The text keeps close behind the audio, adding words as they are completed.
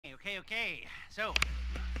Okay. So,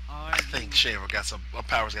 I think Shaver got some.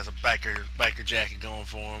 Powers got some biker jacket going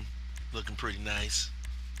for him. Looking pretty nice.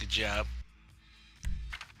 Good job.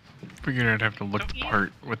 Figured I'd have to look the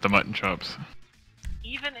part with the mutton chops.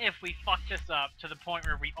 Even if we fuck this up to the point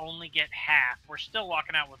where we only get half, we're still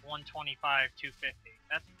walking out with 125, 250.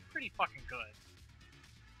 That's pretty fucking good.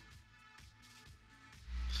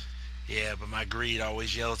 Yeah, but my greed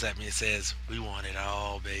always yells at me and says, "We want it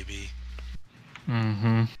all, baby."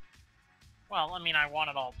 Mm-hmm. Well, I mean, I want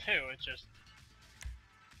it all too. It's just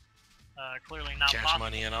clearly not Cash possible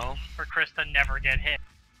money and all. for Chris to never get hit.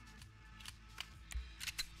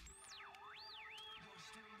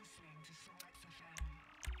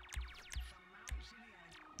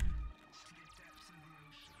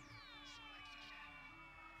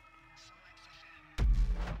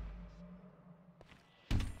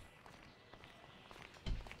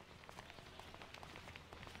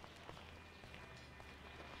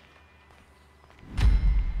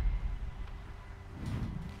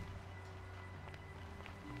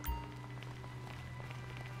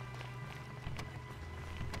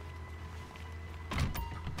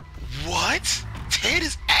 What? Ted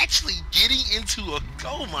is actually getting into a...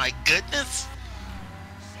 Oh my goodness.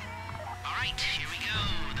 Alright, here we go.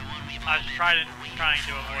 The one we've I was trying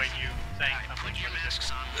to avoid you saying something really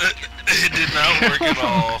It did not work at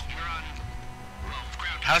all.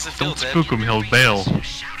 How's it feel, Don't Ted? spook him, he'll bail.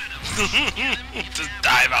 Just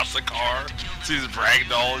dive out the car. See his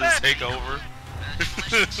ragdoll just take over.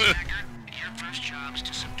 Your first job is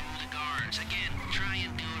to subdue the guards. Again, try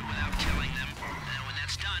and do it without killing them. Then when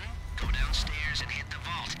that's done, go downstairs and hit the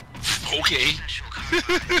vault. Okay. Special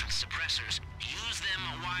carbines with suppressors. Use them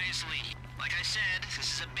wisely. Like I said, this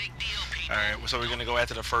is a big deal, people. Alright, so we're gonna go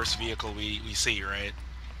after the first vehicle we see, right?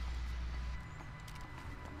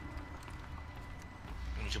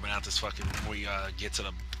 We're coming out this fucking... We get to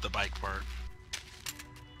the bike part.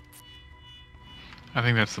 I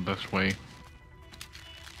think that's the best way.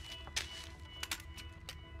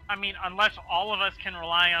 I mean, unless all of us can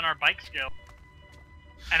rely on our bike skill.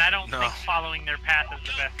 And I don't think following their path is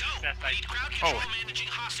the best idea. Crowd control managing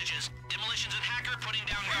hostages. Demolitions and Hacker putting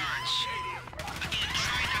down guards. Again,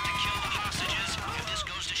 try not to kill the hostages. If this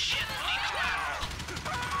goes to shit, we'll need collateral.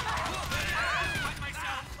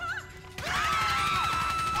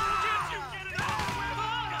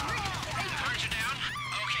 Guards are down.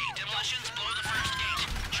 Okay, demolitions, blow the first gate.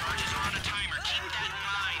 Charges are on a timer. Keep that in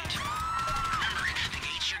mind. Remember, the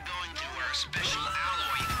gates you're going through are a special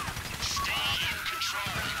alloy. Stay in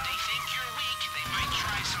control. If they think you're weak, they might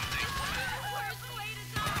try something.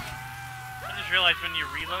 I just realized when you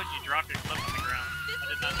reload, you drop your clip on the ground. I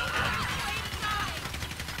did not know that.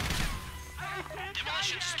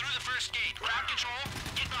 Demolitions through the first gate. Crowd control,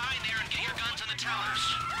 get behind there and get your guns on the tellers.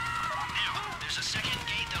 Now, there's a second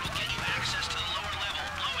gate that will get you access to the lower level.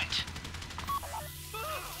 Blow it.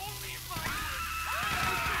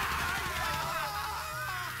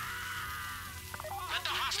 Let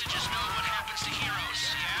the hostages know what happens to heroes,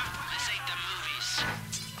 yeah? This ain't the movies.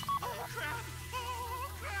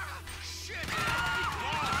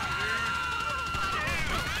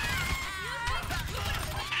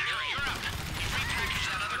 Hacker, you're up. You repackage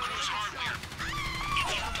that other crew's hardware. If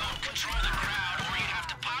you don't control the crowd or you have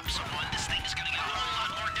to pop someone, this thing is gonna get a whole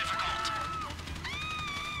lot more difficult.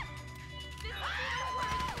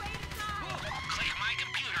 Click my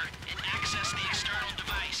computer and access the external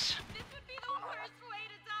device. This would be the worst way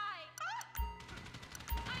to die.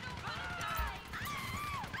 I don't want to die.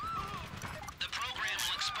 The program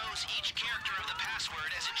will expose each character of the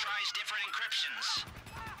password as it tries different encryptions.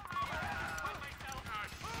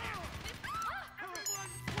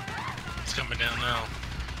 It's coming down now.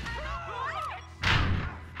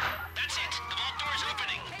 That's it. The vault door's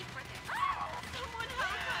opening.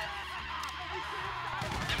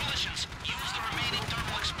 Demolitions, use the remaining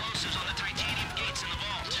thermal explosives on the titanium gates in the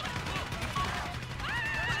vault.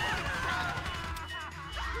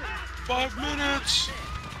 5 minutes!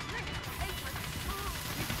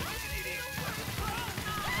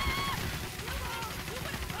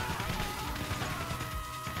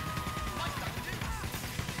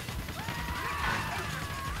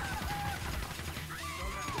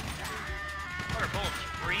 What, are bullets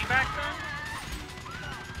free back then?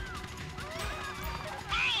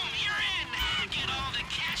 Boom, you're in. Get all the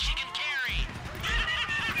cash you can carry.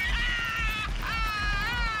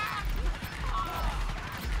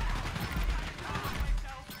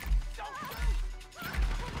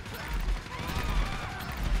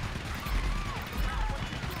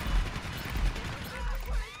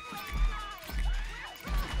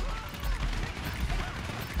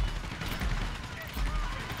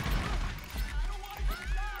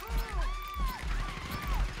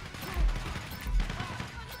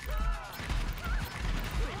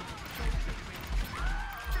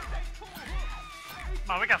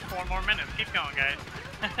 Come on, we got 4 more minutes. Keep going, guys.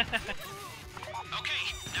 Okay,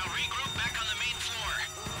 now regroup back on the main floor.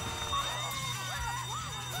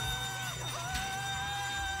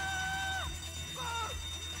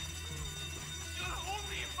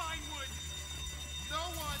 Only if I would. No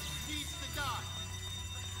one needs to die.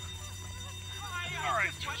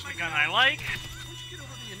 Alright, switch the gun I like. Once you get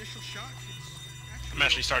over the initial shock, it's I'm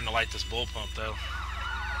actually starting to like this bull pump though.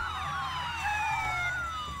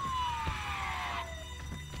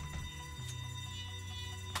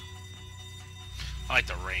 I like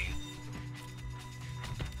the rain.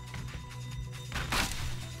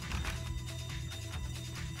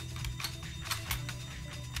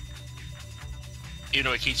 Even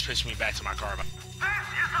though it keeps pushing me back to my car. This is the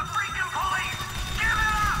freaking police! Give it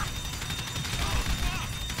up!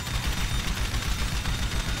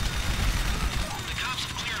 The cops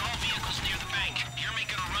have cleared all vehicles near the bank. You're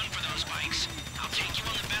making a run for those bikes. I'll take you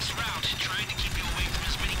on the best route, trying to keep you away from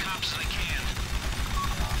as many cops as I can.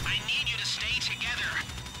 I need you to stay together.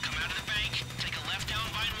 Come out of the bank, take a left down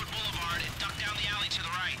Vinewood Boulevard, and duck down the alley to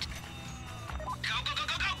the right. Go, go, go,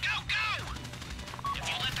 go, go, go, go! If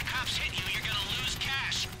you let the cops hit you, you're gonna lose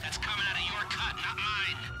cash. That's coming out of your cut, not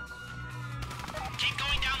mine. Keep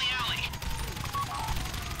going down the alley.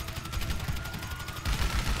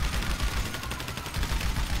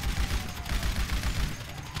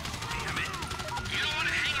 Damn it. You don't want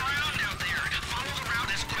to hang around out there. Follow the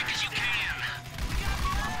route as quick as you can.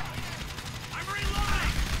 I'm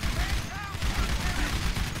reloading!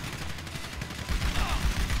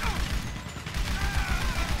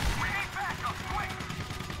 We need backup, quick!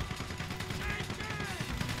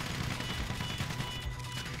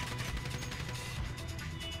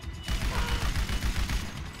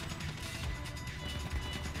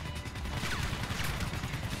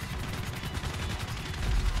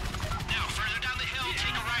 Now, further down the hill,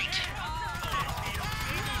 take a right.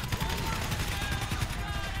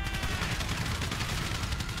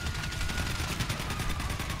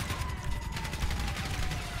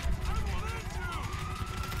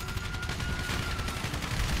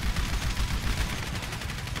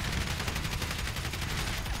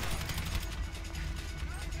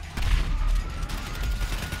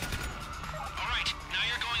 All right, now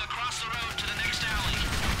you're going across the road to the next alley.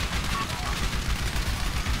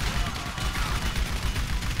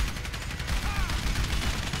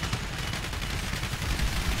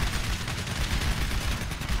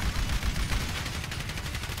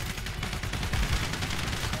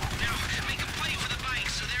 Now, make a play for the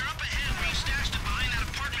bikes. So they're up ahead where you stashed it behind that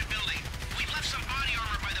apartment building. We've left some body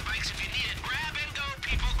armor by the bikes if you need it. Grab and go,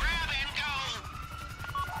 people. Grab and go.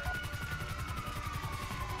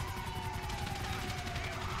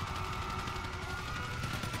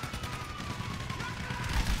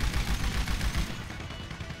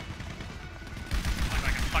 Look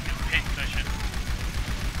like a fucking pin cushion.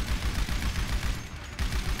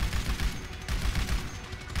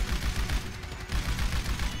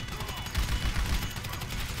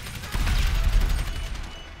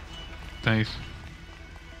 Nice.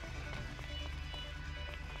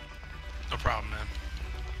 No problem, man.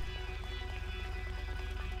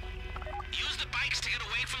 Use the bikes to get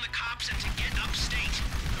away from the cops and to get upstate.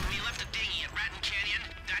 We left a dinghy at Ratton Canyon.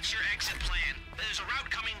 That's your exit plan. There's a route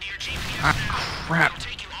coming to your GPS Ah, now. crap. It'll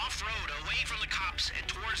take you off-road, away from the cops, and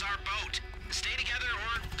towards our boat. Stay together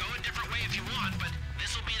or go a different way if you want, but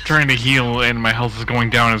this will be the Trying to heal and my health is going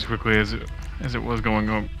down as quickly as it was going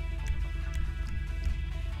up.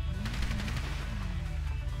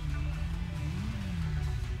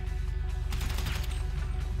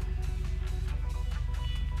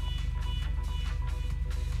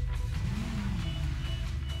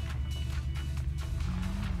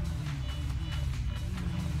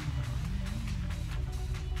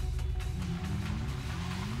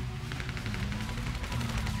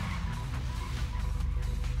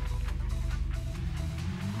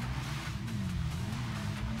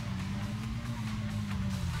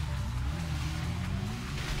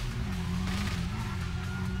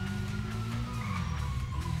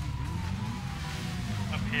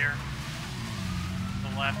 Up here.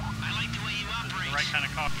 The left. I like the way you operate. The right kind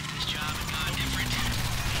of coffee. This job has gone different.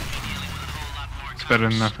 You'll be dealing with a whole lot more It's better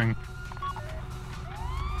than cops. nothing.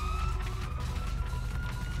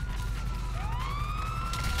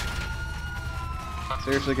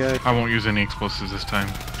 Seriously, guys. I won't use any explosives this time.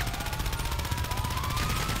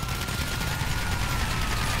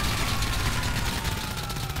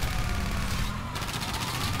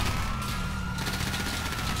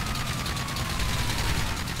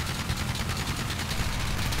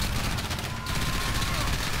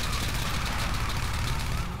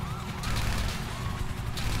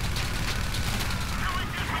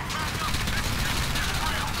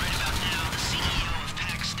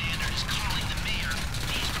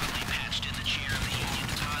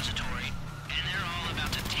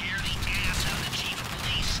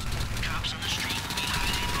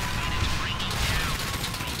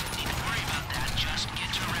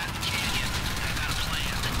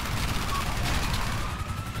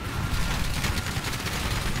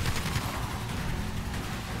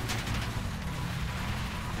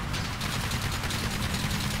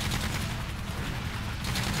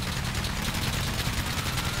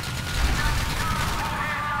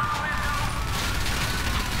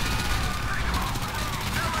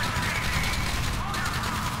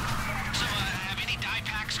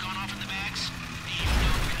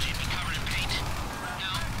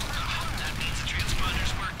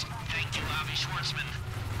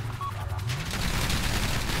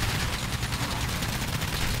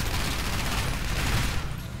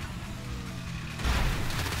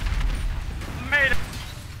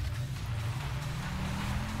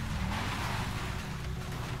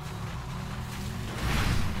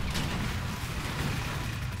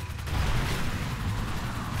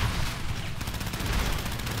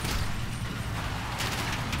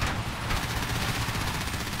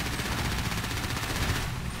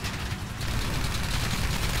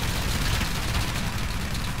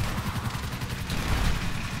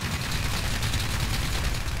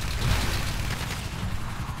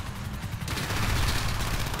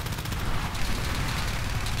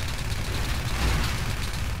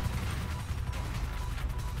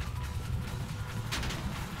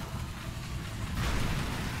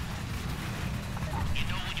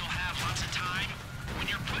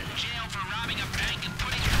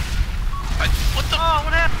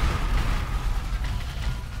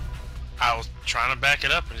 trying to back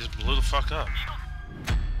it up and just blew the fuck up.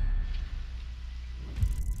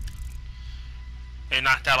 It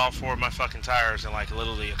knocked out all 4 of my fucking tires in like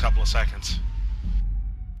literally a couple of seconds.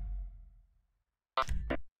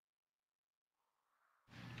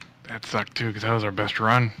 That sucked too, because that was our best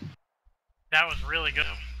run. That was really good.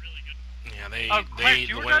 Yeah, they. Oh, Clarence,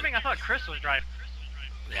 you were driving? I thought Chris was driving.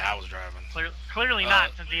 Yeah, I was driving. Clearly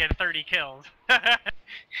not, since he had 30 kills.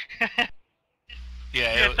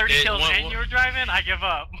 Yeah, you had 30 kills and you were driving? I give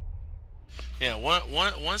up. Yeah,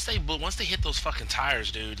 once they hit those fucking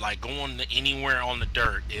tires, dude, like going anywhere on the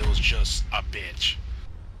dirt, it was just a bitch.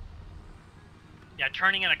 Yeah,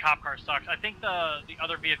 turning in a cop car sucks. I think the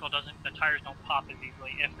other vehicle doesn't. The tires don't pop as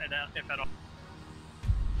easily, if at all.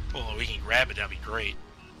 Well, if we can grab it, that'd be great.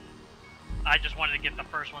 I just wanted to get the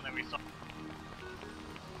first one that we saw.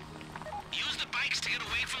 Use the bikes to get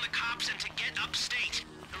away from the cops and to get upstate.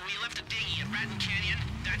 We left a dinghy at Ratton Canyon.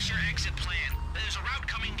 That's your exit plan. There's a route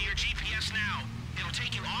coming to your GPS now. It'll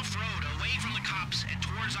take you off-road, away from the cops, and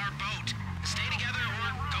towards our boat. Stay together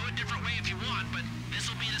or go a different way if you want, but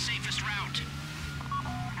this'll be the safest route.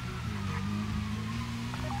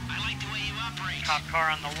 I like the way you operate. Cop car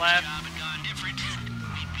on the left. If the job had gone different,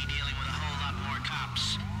 we'd be dealing with a whole lot more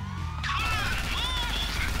cops. Come on, move!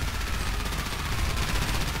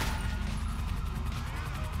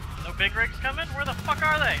 No big rigs coming? Where the fuck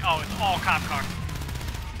are they? Oh, it's all cop cars.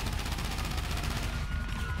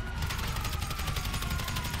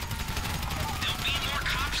 There'll be more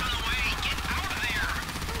cops on the way. Get out of there!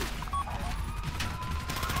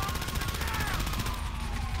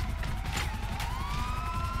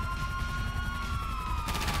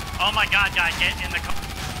 Oh my god, guy, get in the car.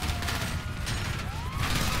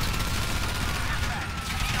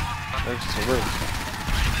 There's the room.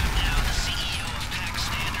 Now, the CEO of Pack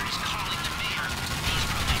Standard is calling the mayor. He's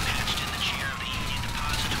probably matched in the chair of the Union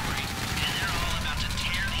Depository, and they're all about to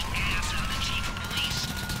tear the ass out of the chief of police.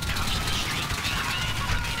 Cops on the street will be highly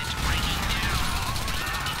motivated to break him down. You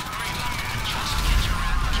don't need to worry about that. Just get to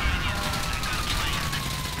Ratton Canyon. I got a plan.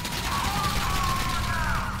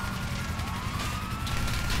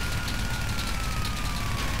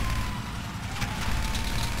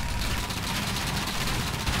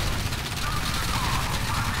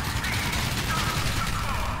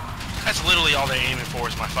 That's literally all they're aiming for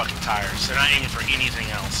is my fucking tires. They're not aiming for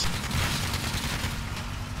anything else.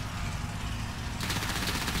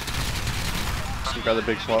 You got the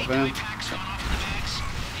big SWAT van?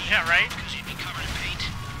 Yeah, right? Because you'd be covered in paint.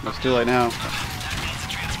 Let's do it now. That means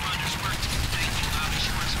the transponders worked. Thank you, Bobby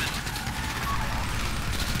Schwartzman.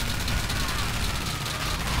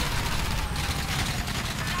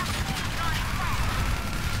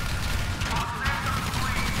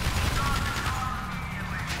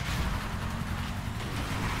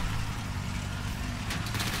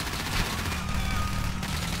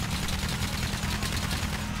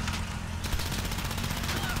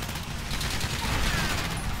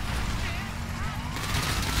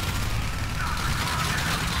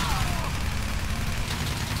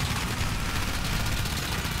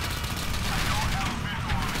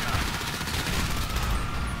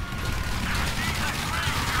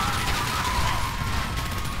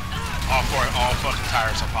 All fucking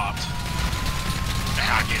tires are popped. And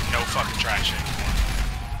I get no fucking traction.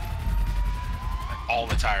 All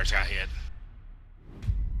the tires got hit.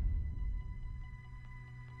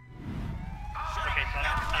 Okay, so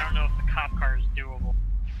I don't know if the cop car is doable.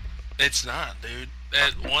 It's not, dude.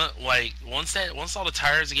 Once all the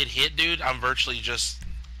tires get hit, dude, I'm virtually just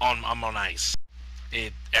I'm on ice.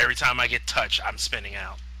 Every time I get touched, I'm spinning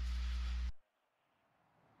out.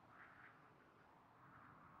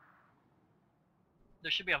 There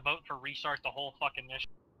should be a vote for restart the whole fucking mission.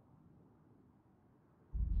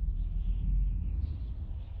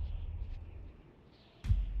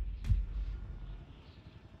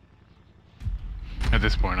 At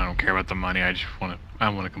this point, I don't care about the money. I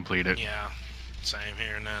want to complete it. Yeah, same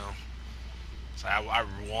here now. So I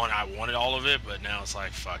wanted all of it, but now it's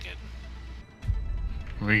like fuck it.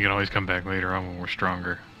 We can always come back later on when we're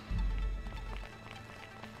stronger.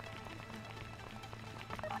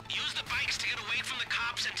 Use the bikes to get away from the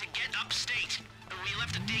cops and to get upstate. We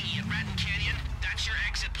left a dinghy at Ratton Canyon. That's your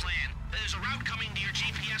exit plan. There's a route coming to your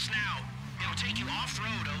GPS now. It'll take you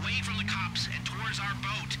off-road, away from the cops, and towards our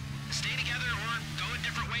boat. Stay together or go a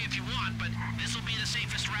different way if you want, but this'll be the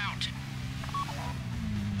safest route.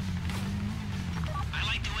 I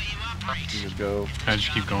like the way you operate. Just go. I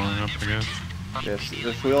just keep going up, I guess. Yes,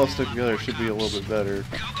 if we all stick together, it should be a little bit better.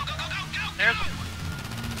 Go, go, go, go, go, go! There's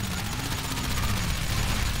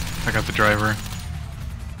I got the driver.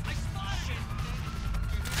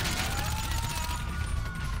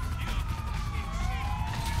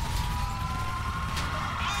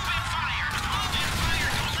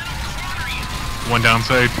 one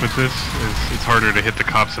downside with this is it's harder to hit the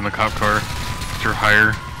cops in the cop car if you're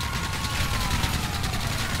higher.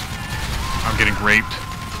 I'm getting raped.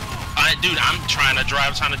 Dude, I'm trying to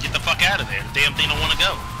get the fuck out of there. The damn thing don't want to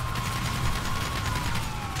go.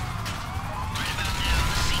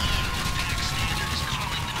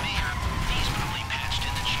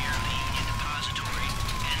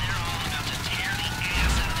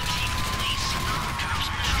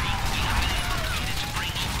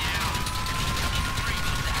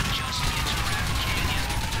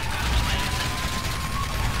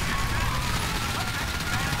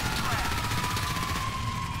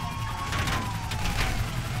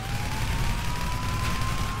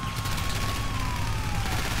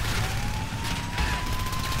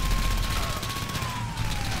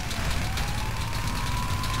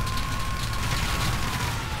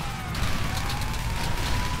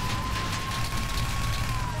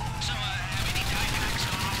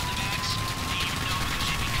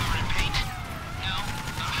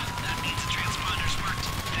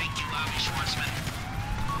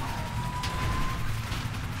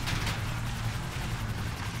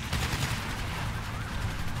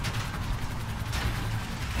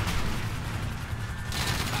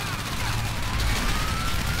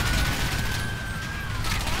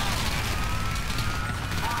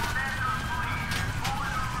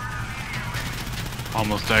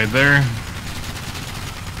 Almost died there.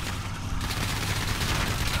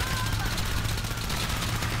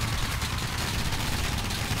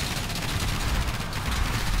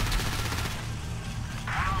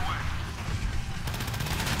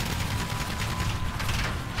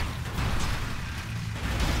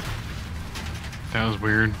 That was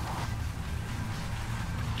weird.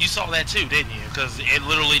 You saw that too, didn't you? Because it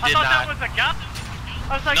literally did I thought not. that was a gun.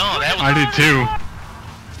 I was like, No, that was. I did too.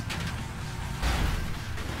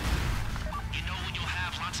 You know when you'll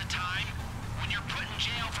have lots of time? When you're put in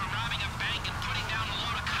jail for robbing a bank and putting down a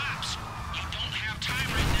load of cops. You don't have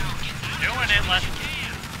time right now. Get out doing of it, as Les. you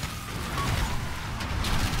can.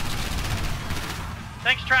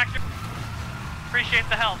 Thanks, Tractor. Appreciate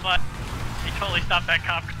the help, but he totally stopped that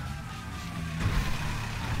cop.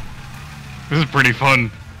 This is pretty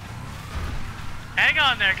fun. Hang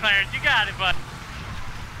on there, Clarence. You got it, bud.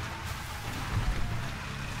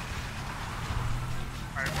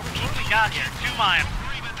 Alright, what do we got here? 2 miles. Don't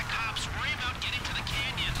worry about the cops. Worry about getting to the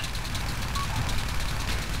canyon.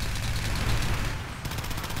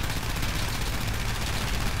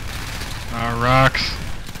 Rocks.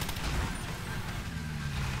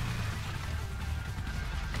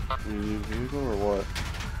 New vehicle or what?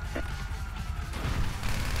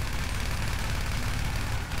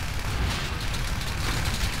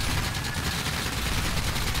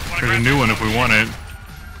 There's a new one if we want it.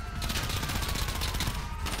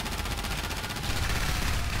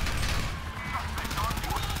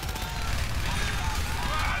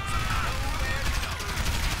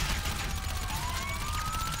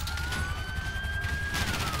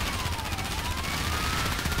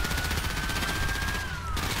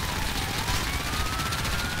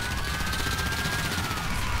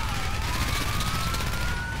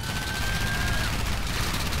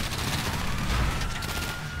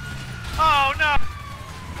 Oh no!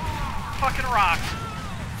 Fucking rock.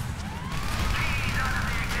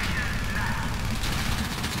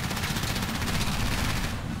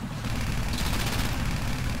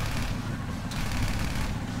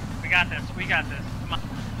 We got this, we got this. Come on.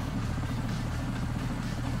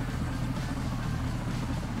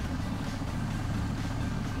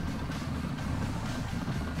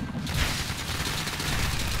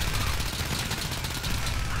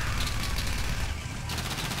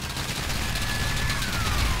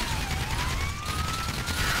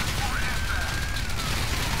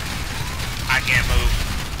 I can't move.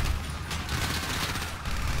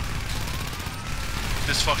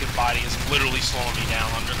 This fucking body is literally slowing me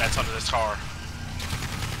down under this car.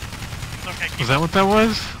 Okay, Was that what that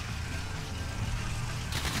was?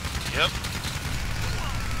 Yep.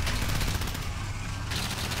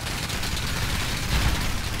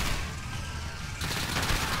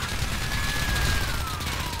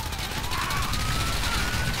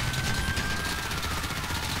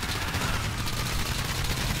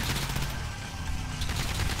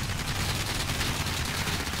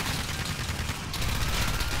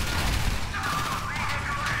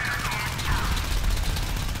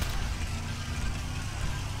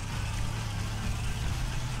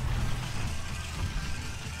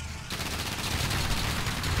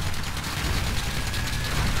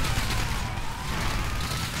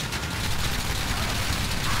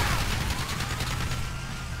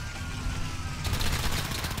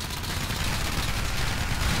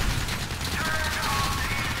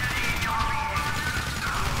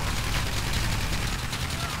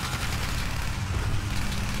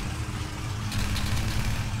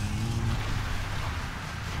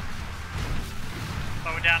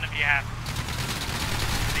 down if you have to.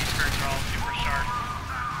 These turns are all super sharp.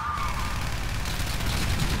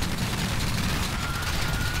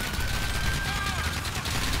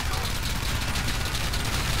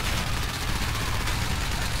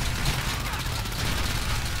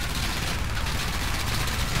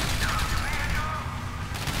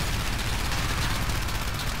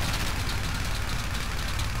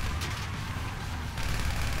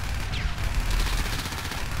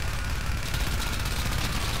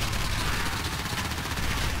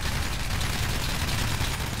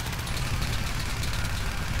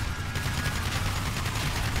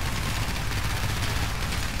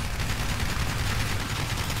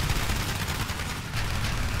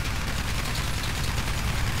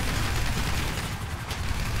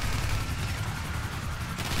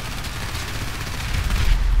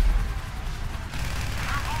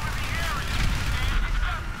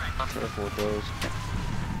 Careful with those.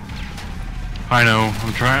 I know.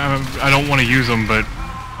 I'm trying. I don't want to use them, but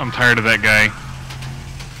I'm tired of that guy.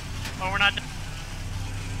 Oh, we're not.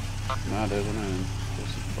 Nah, it isn't in.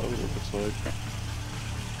 This is boat, it looks like.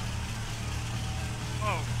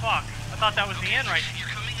 Oh fuck! I thought that was the end right. You're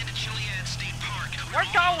coming into Chiliad State Park. We're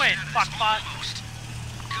going. Fuck bot.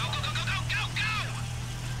 Go, go, go, go, go, go, go!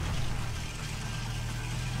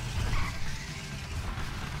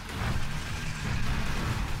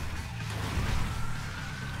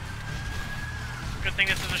 Good thing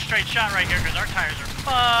this is a straight shot right here because our tires are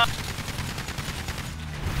fucked.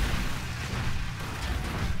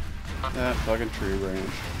 That fucking tree range.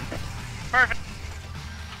 Perfect.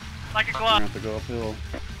 Like a We're glove. gonna have to go uphill.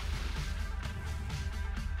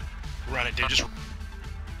 Run it, dude. Just.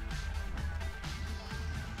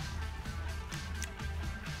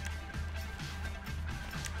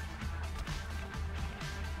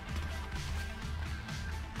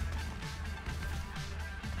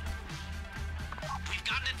 We've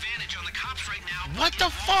got an advantage on the cops right now. What the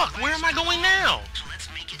fuck? Where am I going now? So let's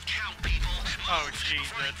make it count, people. Oh, Move Jesus.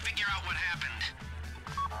 before they figure out what happened.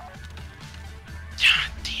 God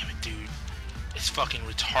damn it, dude. It's fucking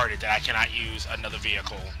retarded that I cannot use another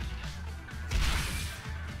vehicle.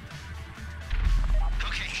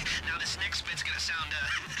 Okay, now this next bit's gonna sound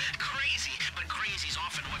crazy, but crazy's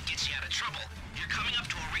often what gets you out of trouble. You're coming up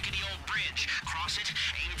to a rickety old bridge. Cross it,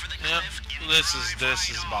 aim for the Yep, cliff, and this drive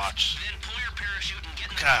is right off. botched. Then pull your parachute and get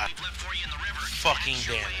in the God. we've left for you in the river. Fucking That's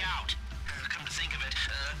your damn way it. out. Come to think of it,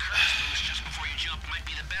 curves boost just before you jump might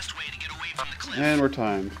be the best way to get away from the cliff. And we're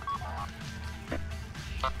timed.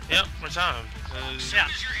 Yep, we're time. Yeah.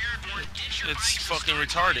 You're airborne, ditch your It's bikes and fucking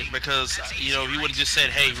start retarded moving. because, That's you know, if easy, he would have right? just said,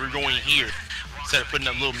 hey, we're going here, instead of putting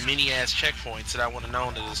up little mini-ass checkpoints, that I would have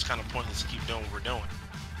known that it's kind of pointless to keep doing what we're doing.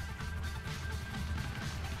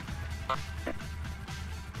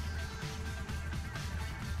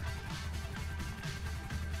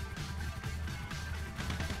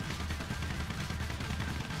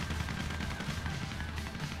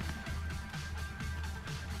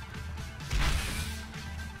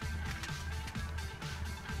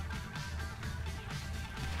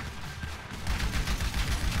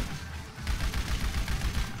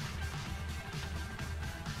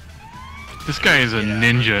 This guy is a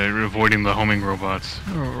ninja at avoiding the homing robots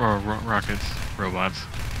or rockets robots.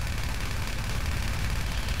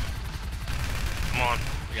 Come on,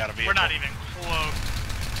 we got a vehicle. We're not even close.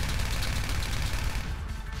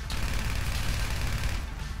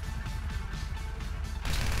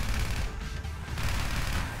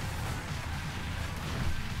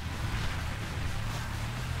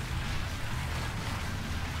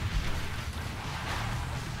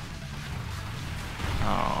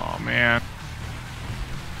 Oh man.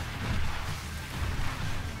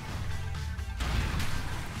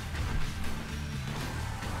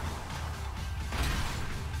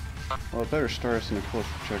 Well, it better start us in a closer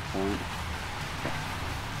checkpoint.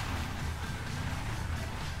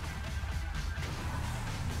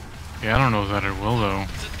 Yeah, I don't know that it will though.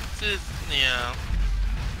 Yeah.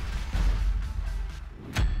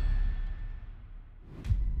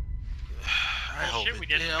 I Oh hope shit, it- we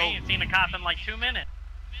didn't. yeah, We ain't seen a cop in like 2 minutes.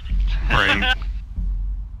 Right.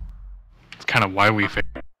 It's kind of why we failed.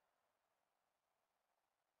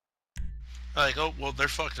 Like, oh, well, they're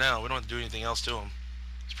fucked now. We don't have to do anything else to them.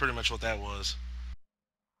 It's pretty much what that was.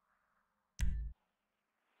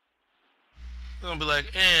 They're gonna be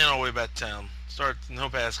like, and all the way back to town. Start, no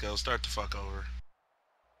Pasco, start the fuck over.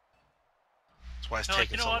 That's why it's They're like,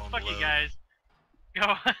 taking you know so what? long Fuck to you load. guys.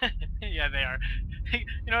 Go. Yeah, they are.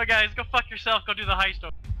 You know what, guys? Go fuck yourself. Go do the heist.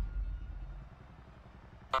 Well,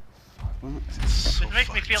 So This makes me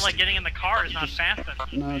fucking feel like stupid. getting in the car is not fast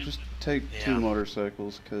enough. no, just take two Yeah.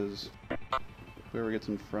 motorcycles, because whoever gets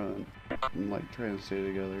in front and like trying to stay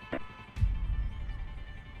together.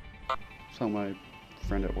 So my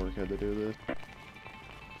friend at work had to do this.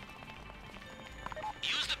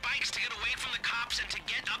 Use the bikes to get away from the cops and to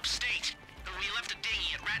get upstate. We left a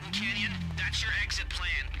dinghy at Ratton Canyon. That's your exit plan.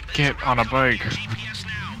 Get on a bike. GPS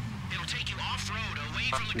now. It'll take you off-road, away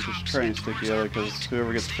from the And cops. just try and stick together because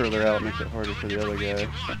whoever gets further out makes it harder for the other guy.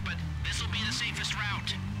 But this will be the safest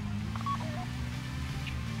route.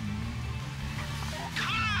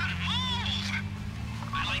 Come on, move!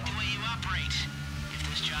 I like the way you operate. If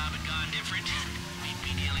this job had gone different, we'd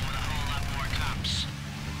be dealing with a whole lot more cops.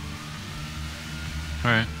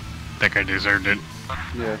 Alright. That guy deserved it.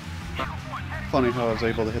 Yeah. Funny how I was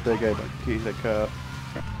able to hit that guy but can't hit a cop.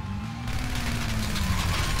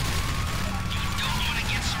 You don't want to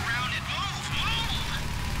get surrounded. Move!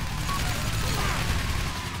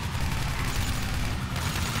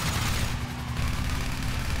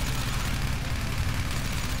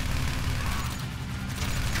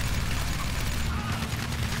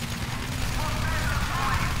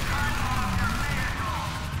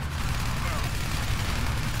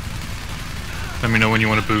 Let me know when you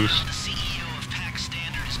want to boost. The CEO of Pack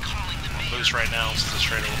Standard is calling the mayor. Boost right now, so it's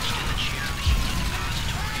straight away.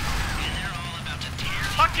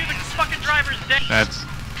 Fuck you, the fucking driver's dead. That's...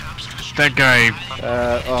 That guy...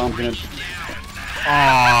 Oh, I'm gonna...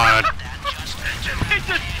 Aw, They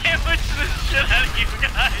just sandwiched the shit out of you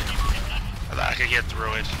guys. I thought I could get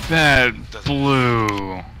through it. that blew.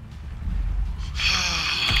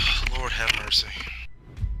 Lord have mercy.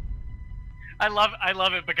 I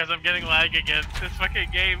love it because I'm getting lag again. This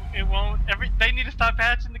fucking game, it won't. They need to stop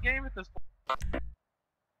patching the game at this point.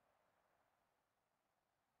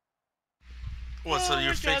 What? So Oh your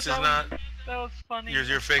my fix God, is not? That was funny.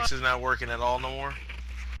 Your fix is not working at all no more.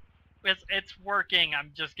 It's working.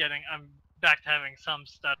 I'm back to having some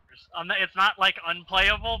stutters. It's not like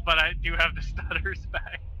unplayable, but I do have the stutters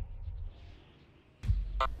back.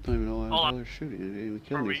 I don't even know why Hold on. they're shooting. They didn't even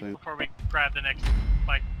kill anything. Before we grab the next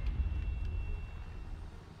bike.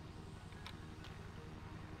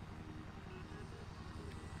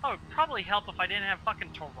 Oh, it'd probably help if I didn't have fucking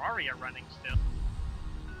Terraria running still.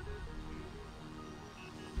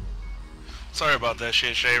 Sorry about that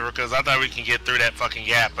shit, Shaver, because I thought we can get through that fucking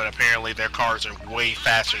gap, but apparently their cars are way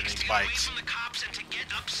faster than these bikes. Away from the cops and to get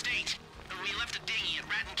upstate. We left a dinghy at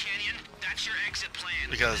Ratton Canyon. That's your exit plan.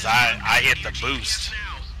 Because I hit the boost.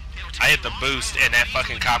 I hit the boost, and that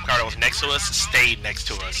fucking cop car that was next to us stayed next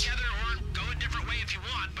to us. Together or go a different way if you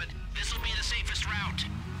want, but this will be the safest route.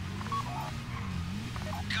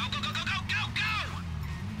 Go, go, go, go, go, go, go!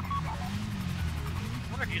 I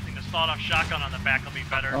wonder if using the sawed-off shotgun on the back will be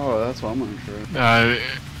better. Oh, that's what I'm gonna try.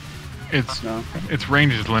 It's... No. Its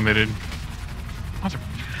range is limited. Mother...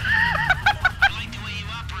 I like the way you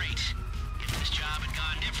operate. If this job had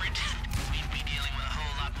gone different, we'd be dealing with a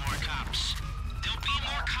whole lot more cops. There'll be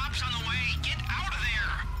more cops on the way. Get out of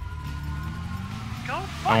there!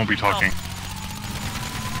 Go I won't be fuck talking. yourself.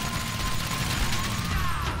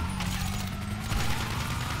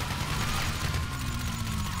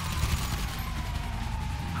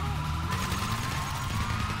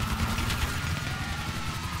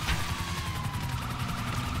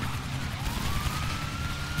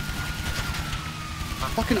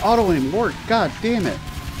 Fucking auto aim work. God damn it.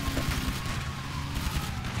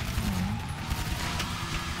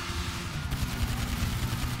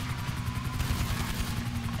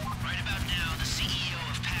 Right about now, the CEO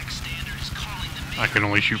of Pack Standard is calling the mayor. I can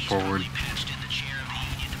only shoot He's forward. probably patched in the chair of the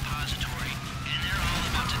Union Depository, and they're all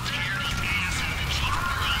about to tear the ass out of the chief of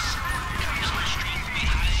police. Cops on the street will be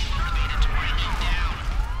highly motivated to bring you down.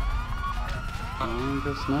 I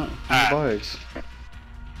guess not. Ah. Bikes.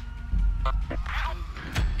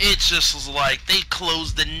 It just was like they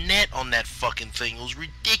closed the net on that fucking thing. It was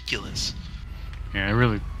ridiculous. Yeah, I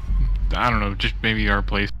really... I don't know, just maybe our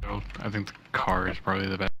place, though. I think the car is probably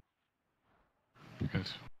the best.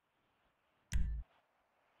 Because...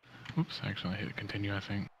 Oops, actually I hit continue, I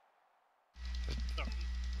think.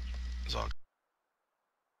 It's all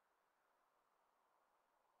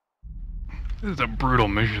This is a brutal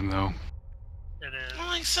mission, though. It is. Well,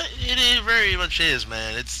 like I said, it very much is,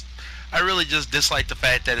 man. I really just dislike the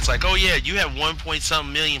fact that it's like, oh yeah, you have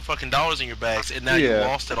 1.something million fucking dollars in your bags, and now you Yeah.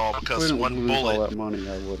 lost it all If we because didn't one lose all bullet. that money,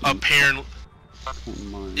 I wouldn't. Apparently,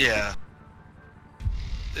 Wouldn't mind. yeah.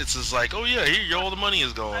 It's just like, oh yeah, here all the money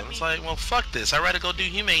is going. It's like, well, fuck this. I'd rather go do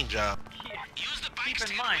humane job. Use the bikes Keep to in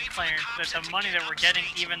get mind, away from Clarence, cops that and the to money get that we're getting,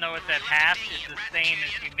 upstate. even though it's at We half, left a is dinghy the at same Ratton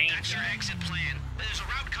as Canyon. humane. That's your exit plan. There's a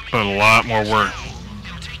route coming But a in. lot more work.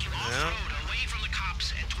 It'll take you off-road, away from the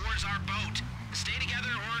cops and towards our boat. Stay together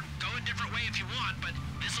or go a different way if you want, but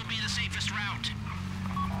this will be the safest route.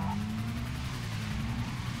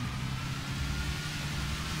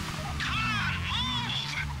 Come on,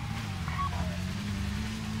 move!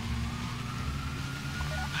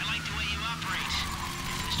 I like the way you operate.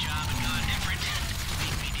 If this job had gone different,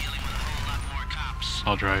 we'd be dealing with a whole lot more cops.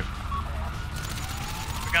 I'll drive.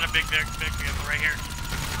 We got a big vehicle right here.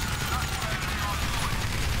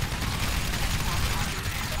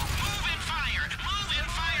 Move and fire! Move and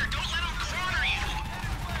fire! Don't let them corner you!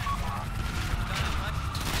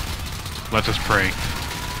 Let us pray.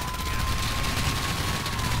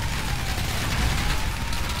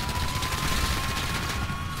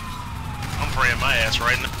 I'm praying my ass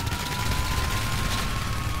right now.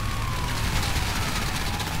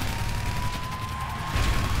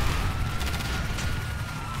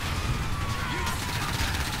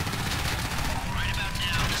 Right about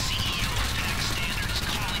now, the CEO of Pack Standard is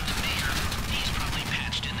calling the mayor. He's probably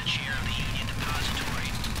patched in the chair of the Union Depository.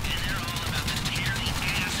 And they're all about to tear the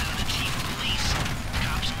ass out of the chief of police.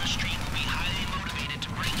 Cops on the street will be highly motivated to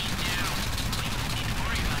bring you down. But you won't need to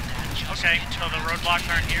worry about that. Just Okay, get so to the roadblocks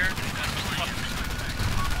aren't here.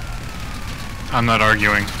 I'm not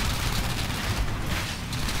arguing.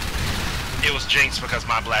 It was jinxed because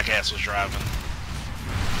my black ass was driving.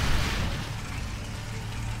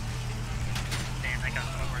 Damn, I got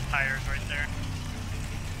some more tires right there.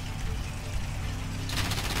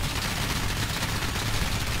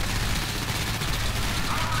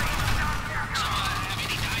 Have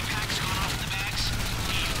any dye packs gone off the bags?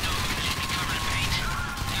 You know who should be covered in paint?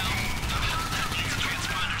 No? That means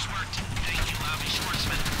transponders worked. Thank you, Lobby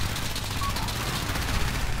Schwartzman.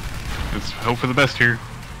 Let's hope for the best here.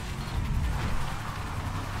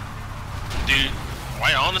 Dude,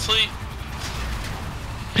 why honestly?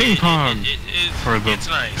 Ping pong! For the it's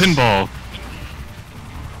nice. pinball.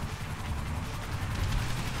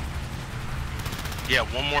 Yeah,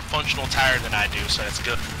 one more functional tire than I do, so that's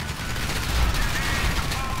good.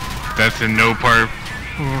 That's in no part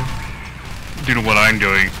due to what I'm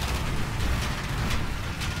doing.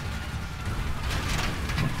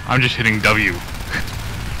 I'm just hitting W.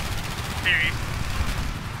 Serious.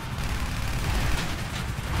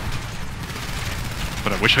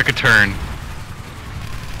 But I wish I could turn.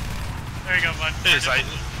 There you go, bud.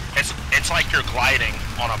 It's like you're gliding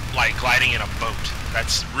on gliding in a boat.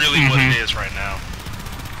 That's really what it is right now.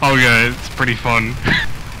 Oh yeah, it's pretty fun. You know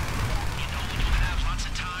when you have lots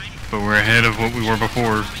of time? But we're ahead of what we were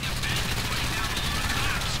before. Having a bend and putting down those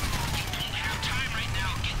cops. You don't have time right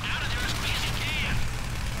now. Get out of there as quick as you can.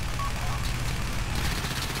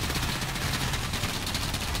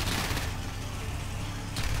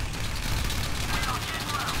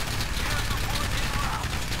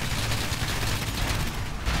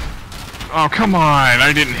 Oh come on,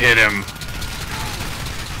 I didn't hit him.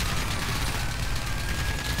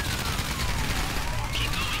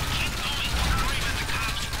 Keep going, keep going. Don't worry about the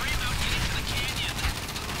cops. Worry about getting to the canyon.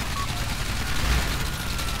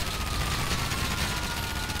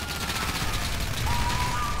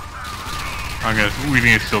 We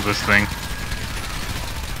need to steal this thing.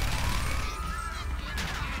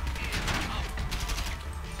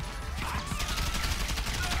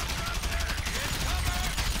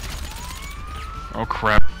 Oh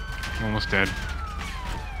crap, I'm almost dead.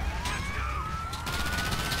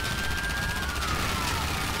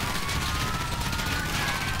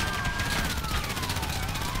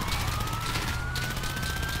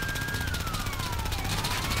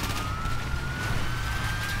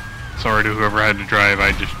 Sorry to whoever had to drive,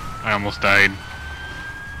 I almost died.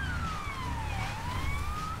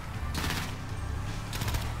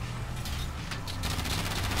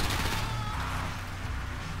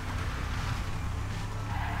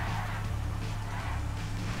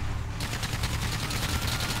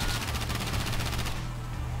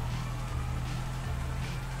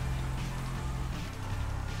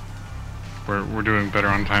 We're doing better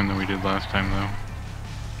on time than we did last time, though.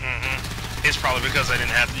 It's probably because I didn't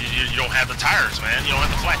have you don't have the tires, man. You don't have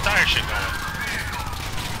the flat tire shit going.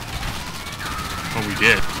 Well, we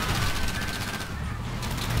did.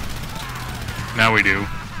 Now we do.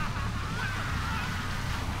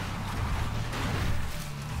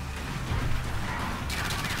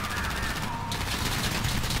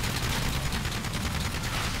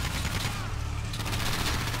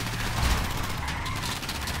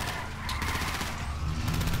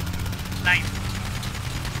 Nice.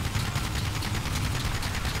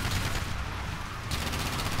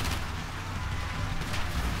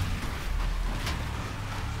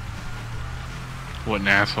 What an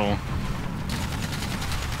asshole.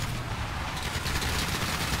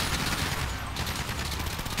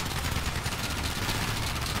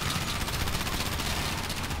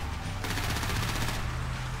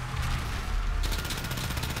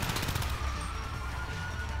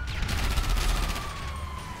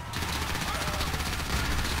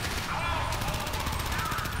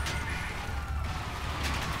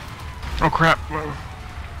 Oh crap!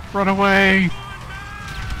 Run away!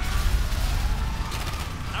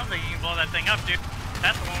 I don't think you can blow that thing up, dude.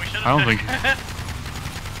 That's the one we should have I don't done. think.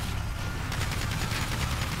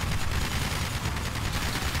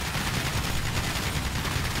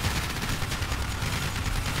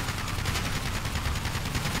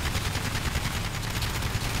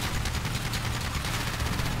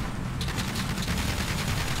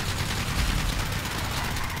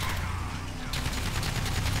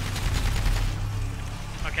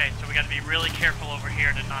 Okay, so we gotta be really careful over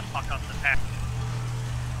here to not fuck up the pack.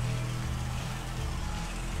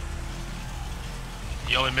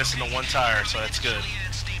 You're only missing the one tire, so that's good.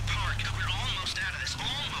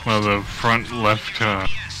 Well, the front left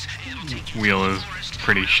wheel is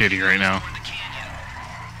pretty shitty right now.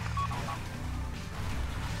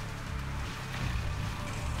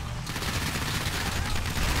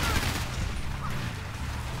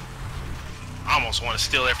 I almost want to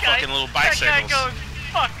steal their fucking little bicycles. That guy goes,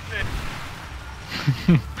 fuck this.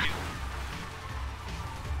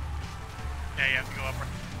 Yeah, you have to go up.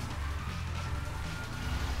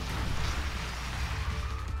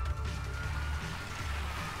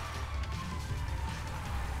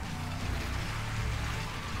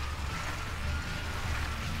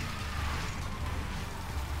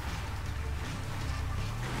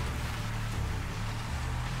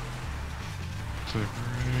 To the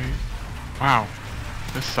right. Wow,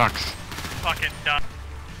 this sucks. Fucking done.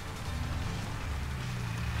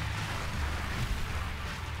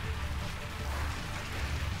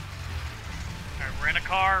 Alright, we're in a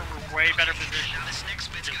car, we're way better position. Now this next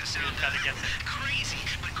bit's gonna sound Gotta get there. crazy,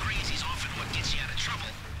 but crazy's often what gets you out of trouble.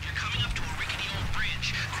 You're coming up to a rickety old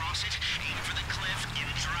bridge. Cross it, aim for the cliff, and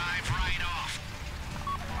drive right off.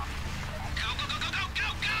 Go, go, go, go, go, go,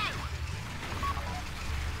 go!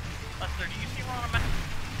 Lester, do you see where I'm at?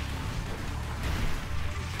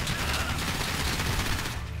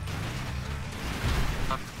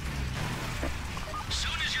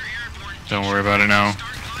 Soon as you're airborne, Don't worry about it now.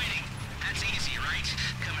 start gliding. That's easy, right?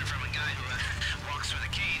 Coming from a guy who walks with a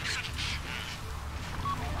cane.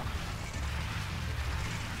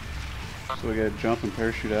 So we gotta jump and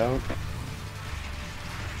parachute out.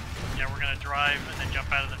 Yeah, we're gonna drive and then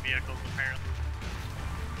jump out of the vehicles, apparently.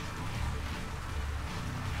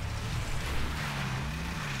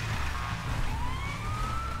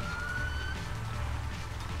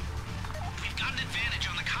 We've got an advantage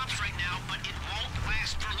on the cops right now, but it won't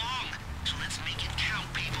last for long. So let's make it count,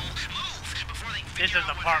 people. Move before they This figure is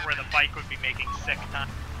the out what part where the happened. bike would be making sick time.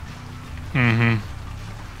 Mm-hmm.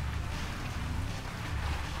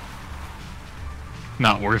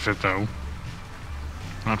 Not worth it though.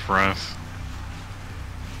 Not for us.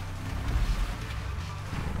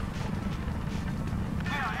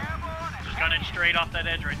 Just gunning straight off that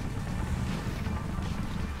edge right.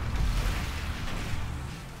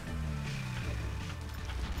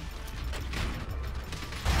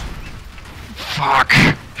 Fuck!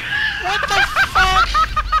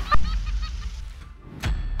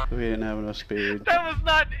 We didn't have enough speed. That was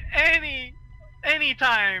not any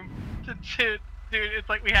time to dude, it's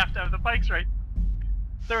like we have to have the bikes right.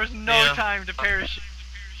 There was no Yeah. time to parachute.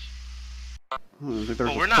 I don't think there's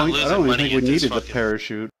Well, a we're not point. losing I don't even money think we at this needed the fucking-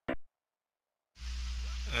 parachute.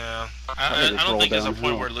 Yeah. Probably I just don't roll think there's a point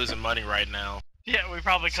downhill. where we're losing money right now. Yeah, we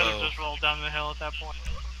probably could have So- just rolled down the hill at that point.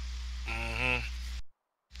 Mm-hmm.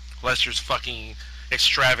 Lester's fucking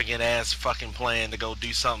extravagant ass fucking plan to go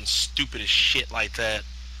do something stupid as shit like that.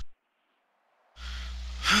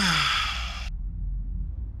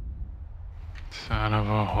 Son of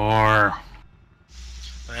a whore.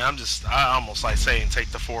 Man, I almost like saying take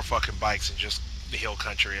the 4 fucking bikes and just hill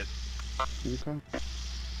country it. Okay.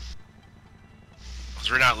 Cause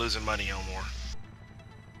we're not losing money no more.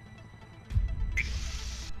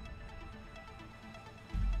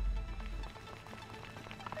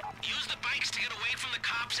 Use the bikes to get away from the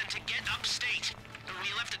cops and to get upstate. We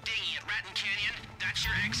left a dinghy at Ratton Canyon. That's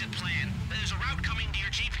your exit plan. There's a route coming to your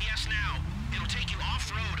GPS now. It'll take you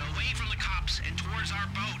off-road, away from the cops, and towards our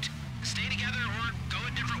boat. Stay together or go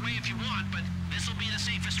a different way if you want, but this'll be the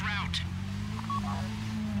safest route.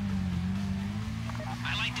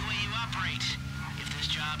 I like the way you operate. If this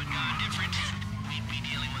job had gone different, we'd be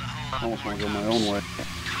dealing with a whole I lot almost more want to go my cops. own way.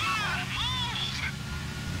 Come on, move!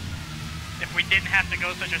 If we didn't have to go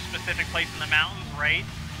such a specific place in the mountains, right?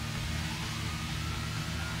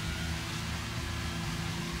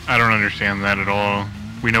 I don't understand that at all.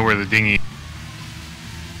 We know where the dinghy.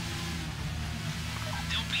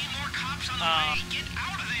 There'll be more cops on the way. Get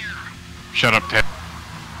out of there! Shut up, Ted.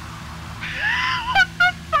 What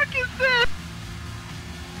the fuck is this?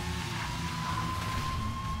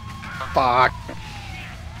 Fuck.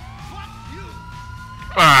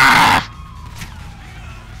 Ah!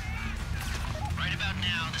 Right about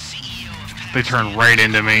now, the CEO of They turned right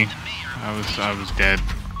into me. I was dead.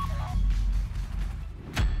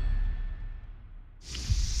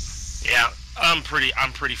 Yeah, I'm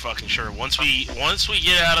pretty fucking sure. Once we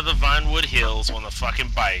get out of the Vinewood Hills on the fucking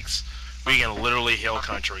bikes, we can literally hill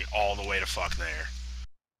country all the way to fuck there.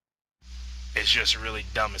 It's just really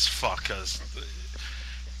dumb as fuck, cause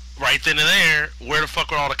right then and there, where the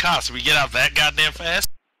fuck were all the cops? Did we get out that goddamn fast?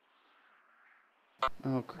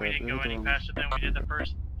 Oh crap. We didn't go any faster than we did the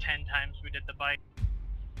first 10 times we did the bike.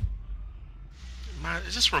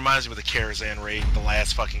 It just reminds me of the Karazhan raid, the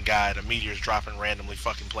last fucking guy, the meteors dropping randomly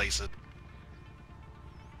fucking places.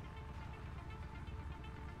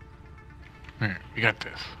 Alright, we got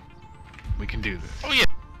this. We can do this. Oh yeah.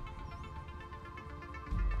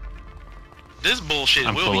 This bullshit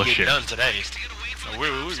I'm will full be of getting shit. done today.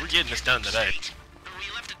 We're getting this done today. We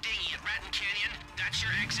left a dinghy at Ratton Canyon. That's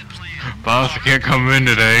your exit plan. Boss, I can't come in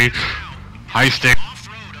today. High stand.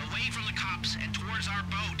 Off-road, away from the cops, and towards our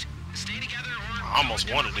boat. Stay together or... I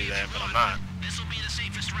almost want to do that, but I'm not. This'll be the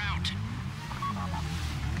safest route.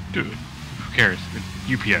 Dude, who cares? It's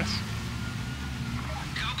UPS.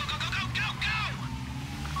 Go, go, go, go, go, go, go!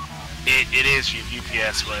 It is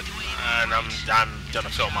UPS, but I'm gonna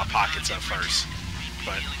fill my pockets up first.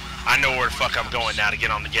 But I know where the fuck I'm going now to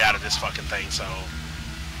get out of this fucking thing. So,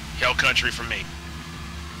 hell country for me.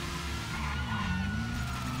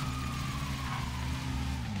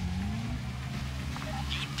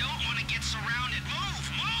 You don't want to get surrounded.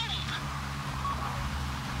 Move, move!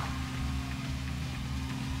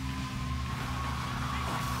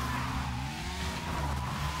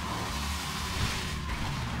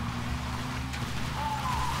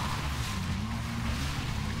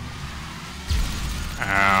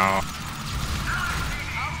 Ow.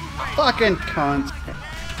 Fucking cunt.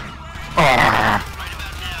 Ah. Right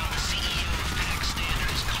about now, the CEO of Pack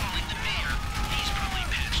Standards calling the mayor. He's probably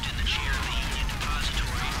patched in the chair of the Union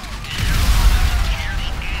Depository. And tear the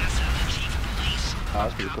ass out of the chief of police. Oh,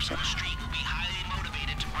 that's pretty Cops cool. on the street will be highly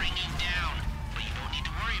motivated to bring you down. But you don't need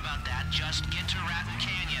to worry about that. Just get to Ratton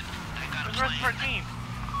Canyon. I got a Where's the rest of our plan. team?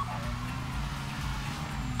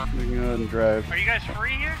 We can go ahead and drive. Are you guys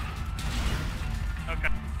free here? Okay.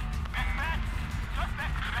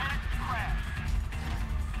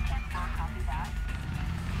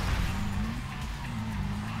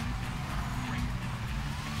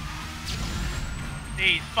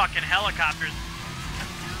 These fucking helicopters.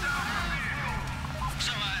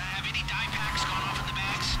 So, have any dye packs gone off in the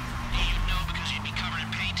bags? You'd know because you'd be covered in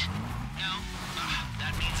paint. No?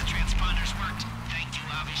 That means the transponders worked. Thank you,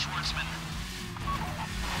 Avi Schwartzman.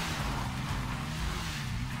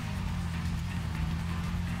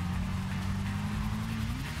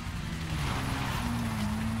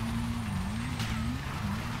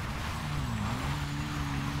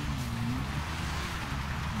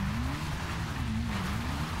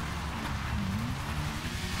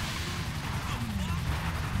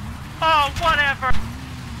 Oh, whatever.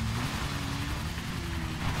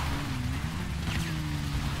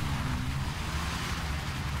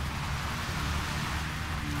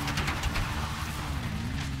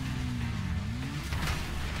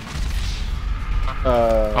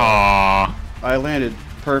 Aww. I landed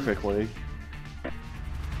perfectly.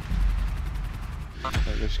 I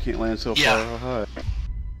guess you can't land so Yeah. far high.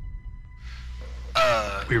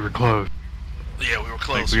 We were close. Yeah, we were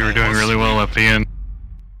close. Like, we were man. doing Once really well we- at the end.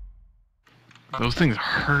 Those things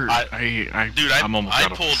hurt. Dude, I'm almost I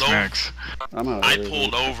out of pulled over. snacks. I'm out of I there,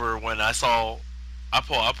 pulled dude. over when I saw. I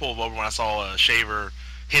pulled over when I saw a shaver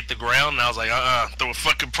hit the ground, and I was like, throw a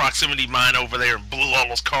fucking proximity mine over there and blew all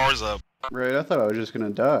those cars up. Right, I thought I was just gonna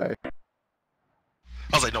die. I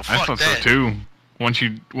was like, no, I fuck thought that. so too. Once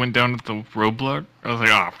you went down at the roadblock, I was like,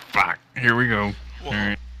 oh fuck, here we go. Well,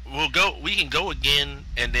 Alright. we can go again,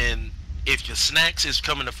 and then if your snacks is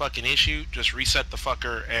coming to fucking issue, just reset the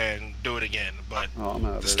fucker and do it again. But Oh, I'm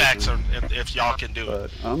out of the there. stacks dude. are if y'all can do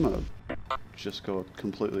it. But I'm gonna just go a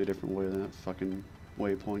completely different way than that fucking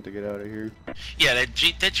waypoint to get out of here. Yeah, that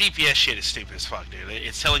GPS shit is stupid as fuck, dude.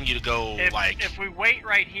 It's telling you to go If we wait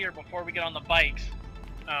right here before we get on the bikes,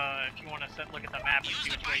 if you want to look at the map and Use see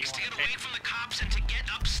the which way you bikes to want get to away take. from the cops and to get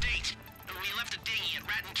upstate. We left a dinghy at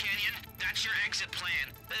Ratton Canyon. That's your exit plan.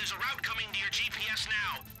 There's a route coming to your GPS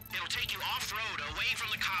now. It'll take you off-road, away from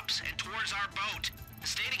the cops, and towards our boat.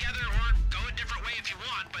 Stay together or go a different way if you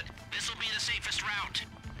want, but this'll be the safest route.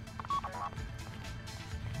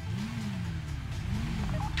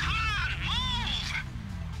 Come on,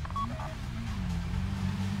 move!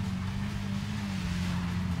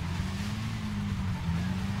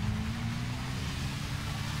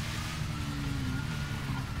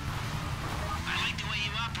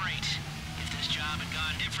 job had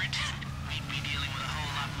gone different, we'd be dealing with a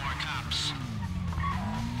whole lot more cops.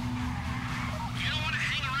 If you don't want to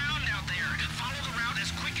hang around out there, follow the route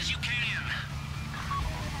as quick as you can.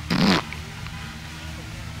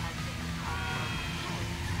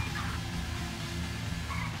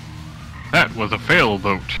 That was a fail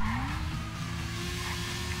vote.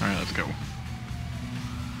 Alright, let's go.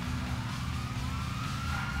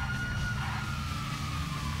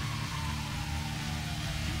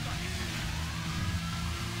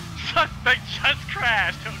 Suspect just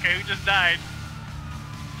crashed. Okay, who just died?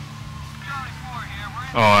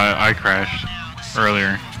 Oh, I crashed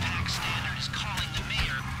earlier.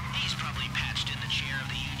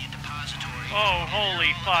 Oh,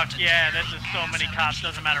 holy fuck, yeah, this is so many cops,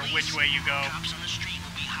 doesn't matter which way you go. Cops on the street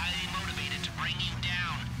will be highly motivated to bring you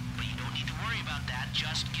down, but you don't need to worry about that.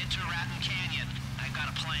 Just get to Raton Canyon. I've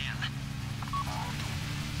got a plan.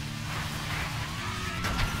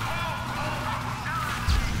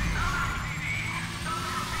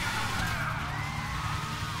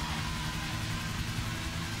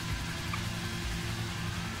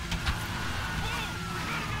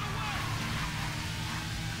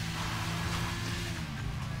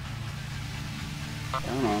 I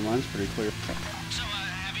don't know, mine's pretty clear. So,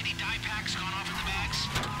 have any dye packs gone off in the bags?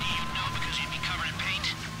 You'd know because you'd be covered in paint.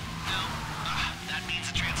 No? That means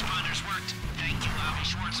the transponders worked. Thank you, Avi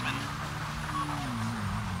Schwartzman.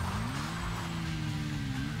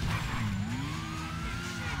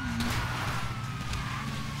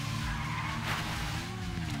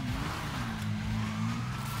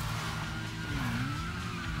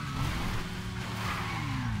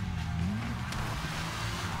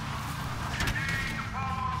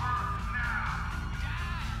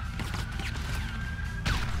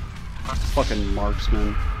 Fucking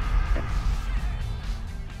marksman.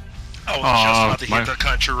 I was just about to hit the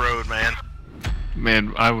country road, man.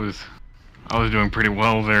 Man, I was doing pretty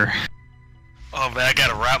well there. Oh man, I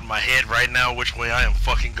got a route in my head right now which way I am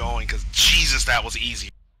fucking going, cause Jesus, that was easy.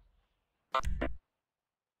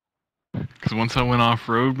 Cause once I went off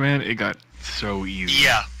road, man, it got so easy.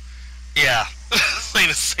 Yeah. Saying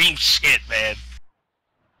the same shit, man.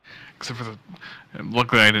 Except for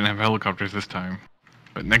luckily I didn't have helicopters this time.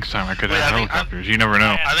 But next time I could have I think helicopters. You never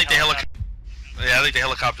know. I think the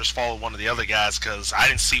helicopters followed one of the other guys because I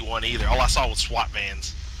didn't see one either. All I saw was SWAT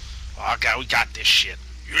vans. Oh god, we got this shit.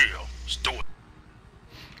 Yeah, let's do it.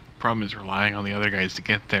 Problem is relying on the other guys to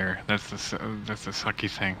get there. That's the sucky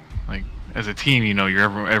thing. Like as a team, you know,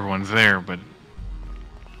 everyone's there, but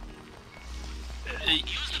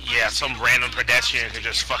yeah, some random pedestrian could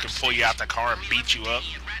just fucking pull you out the car and beat you up.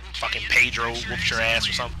 Fucking Pedro whoops your ass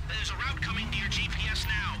or something. There's a route coming to your GPS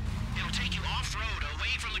now. It'll take you off-road,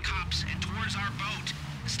 away from the cops, and towards our boat.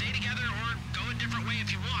 Stay together or go a different way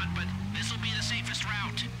if you want, but this will be the safest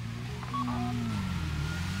route.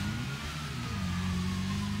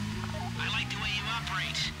 I like the way you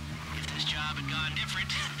operate. If this job had gone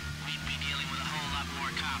different, we'd be dealing with a whole lot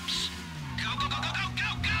more cops. Go, go, go, go, go,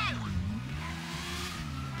 go, go!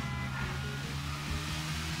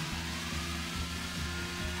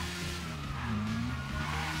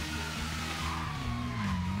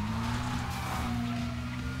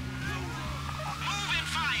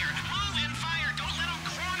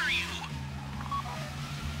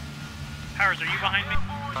 Powers, are you behind me?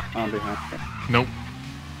 I'm behind. nope.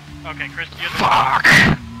 Okay, Chris, you're the Fuck!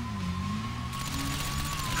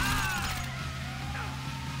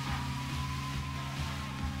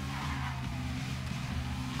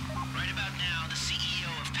 Right about now, the CEO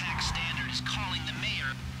of Pack Standard is calling the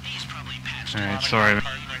mayor. He's probably patched Alright, a lot of sorry.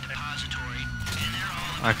 cars right depository, and they're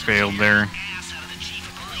all I about to failed tear there. the ass out of the chief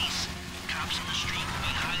of police. Cops on the street will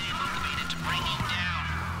be highly motivated to bring you down,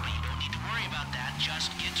 but you don't need to worry about that. Just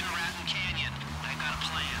get to Raton Canyon. I got a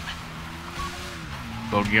plan.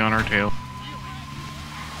 Bogey on our tail.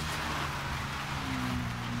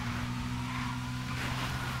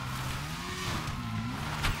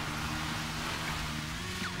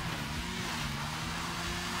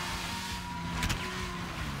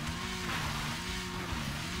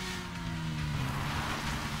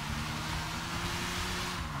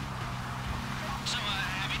 So,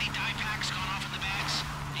 have any dye packs gone off in the bags?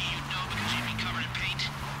 You'd know because you'd be covered in paint.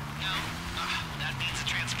 No? That means the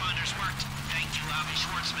transponders worked. Thank you, Avi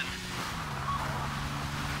Schwartzman.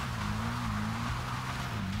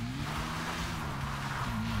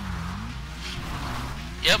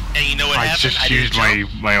 Yep, and you know what I happened? just did a used jump.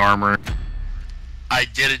 my armor. I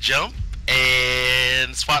did a jump,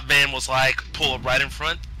 and SWAT van was like, pull up right in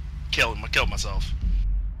front, kill him. I killed myself.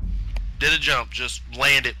 Did a jump, just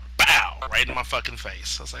landed, bow, right in my fucking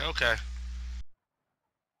face. I was like, okay.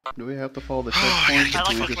 Do we have to follow the I gotta checkpoint, get or the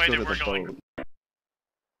can we fuck just way go that to we're the going. boat?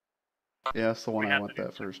 Yeah, that's the one We I have went to do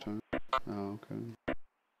that first time. Oh, okay.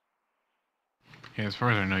 Yeah, as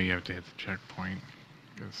far as I know, you have to hit the checkpoint.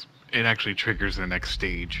 Because it actually triggers the next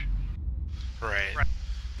stage. Right.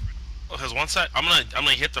 Because once I'm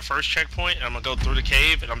gonna hit the first checkpoint, and I'm gonna go through the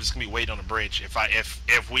cave, and I'm just gonna be waiting on the bridge if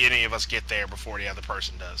any of us get there before the other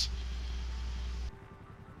person does.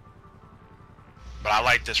 But I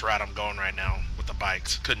like this route I'm going right now with the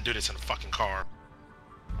bikes. Couldn't do this in a fucking car.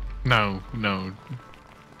 No.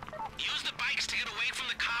 Use the bikes to get away from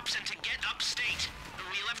the cops and to get upstate.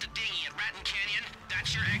 We left a dinghy at Ratton Canyon.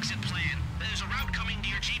 That's your exit plan. There's a route coming to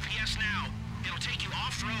your GPS now. It'll take you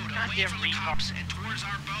off-road, away from the cops, and towards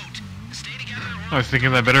our boat. Stay together or... I was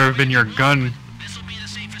thinking that better have been your gun. This'll be the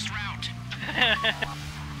safest route. I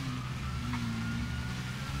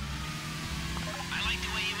like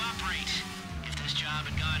the way you operate. If this job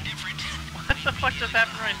had gone different... What the fuck just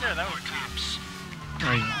happened right there? That was cops.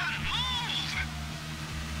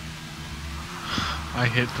 I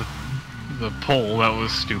hit the pole. That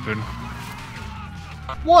was stupid.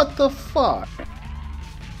 What the fuck?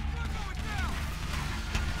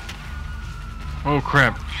 Oh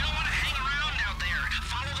crap. You don't want to hang around out there.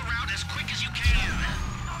 Follow the route as quick as you can.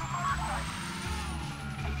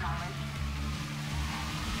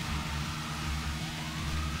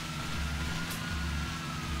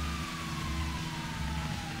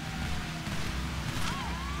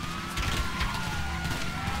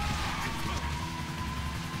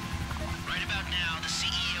 Right about now, the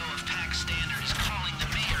CEO of PAC Standard is calling the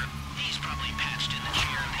mayor. He's probably patched in the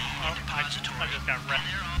chair of the depository. I just got wrecked.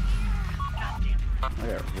 I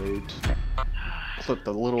got raped. Clip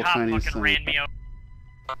the little Cop tiny fucking thing. ran me over.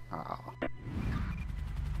 Ah.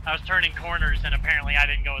 I was turning corners and apparently I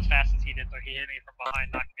didn't go as fast as he did, so he hit me from behind,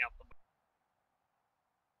 knocked me out the...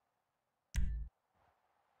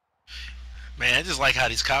 Man, I just like how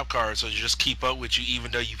these cop cars will just keep up with you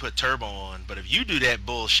even though you put turbo on. But if you do that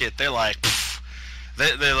bullshit, they're like, pfft.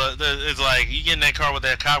 It's like, you get in that car with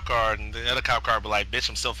that cop car and the other cop car be like, bitch,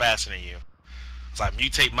 I'm still faster than you. It's like,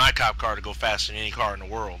 mutate my cop car to go faster than any car in the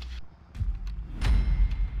world.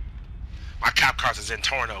 My cop car's a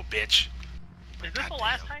Zentorno, bitch. Is this the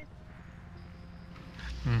last time?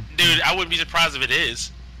 Dude, I wouldn't be surprised if it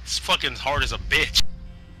is. It's fucking hard as a bitch.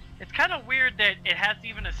 It's kind of weird that it has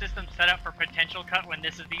even a system set up for potential cut when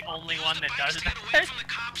this is the only one that does To get away that. from the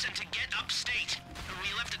cops and to get upstate. We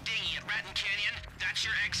left a dinghy at Ratton Canyon. That's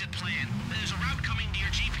your exit plan. There's a route coming to your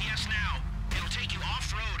GPS now. It'll take you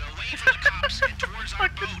off-road, away from the cops, and towards our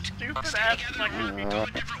Fucking boat. stupid Stay ass together fucking- or go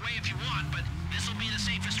a different way if you want, but this'll be the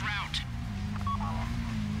safest route.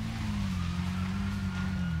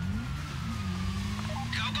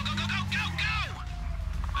 Go, go, go, go, go, go, go!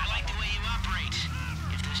 I like the way you operate.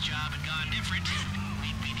 If this job had gone different,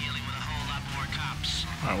 we'd be dealing with a whole lot more cops.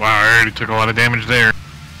 Oh, wow, I already took a lot of damage there.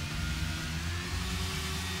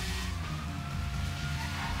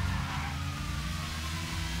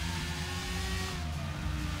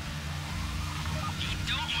 You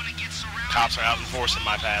don't want to get surrounded. Cops are out enforcing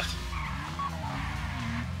my path.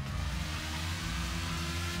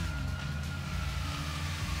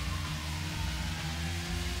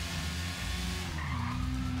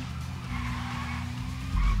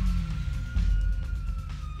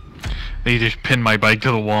 They just pinned my bike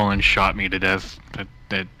to the wall and shot me to death.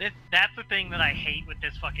 That's the thing that I hate with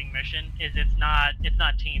this fucking mission, is it's not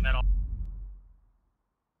team at all.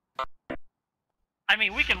 I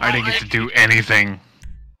mean, we can I didn't get to do anything.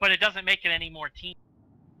 but it doesn't make it any more team.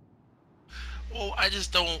 Well, I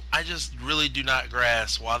just really do not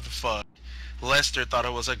grasp why the fuck Lester thought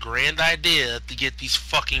it was a grand idea to get these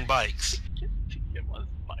fucking bikes. It was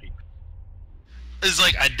bike. It's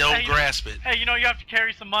like, I don't Hey, grasp it. Hey, you know you have to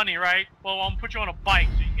carry some money, right? Well, I'm gonna put you on a bike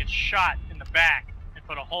so you can get shot in the back and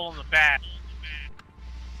put a hole in the back.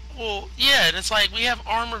 Well, yeah, and it's like, we have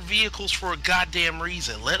armored vehicles for a goddamn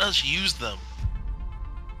reason. Let us use them.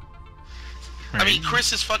 I mean,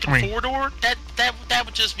 Chris's fucking four-door, that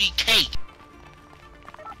would just be cake.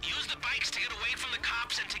 Use the bikes to get away from the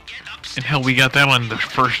cops and to get upstate. And hell, we got that on the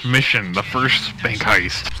first mission, the first bank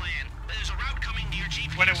heist. There's a route coming to your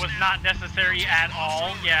GPS When it was not necessary at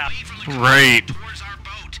all, yeah. Right. towards our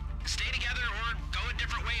boat. Stay together or go a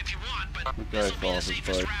different way if you want, but The guy this'll be the falls his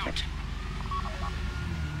safest bike. route.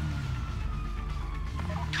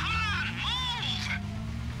 Come on, move!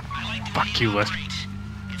 I like the way Fuck you, Lester. operate.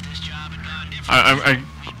 If this job had gone different,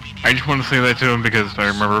 I just want to say that to him because I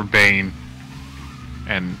remember Bane.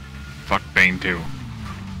 And fuck Bane too.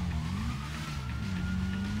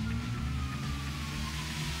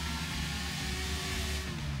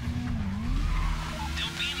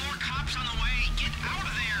 there'll be more cops on the way. Get out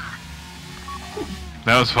of there!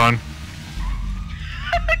 That was fun.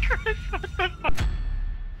 Chris,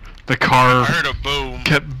 car I heard a boom.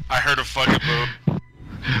 I heard a fucking boom.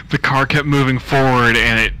 The car kept moving forward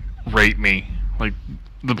and it raped me. Like,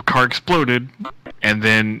 the car exploded and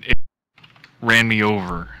then it ran me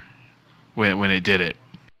over when it did it.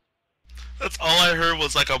 That's all I heard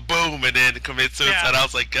was like a boom and then commit suicide. Yeah. I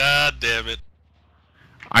was like, God damn it.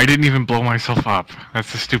 I didn't even blow myself up.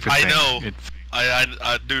 That's the stupid thing. I know. It's,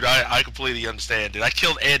 Dude, I completely understand it. I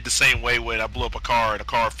killed Ed the same way when I blew up a car and the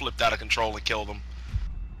car flipped out of control and killed him.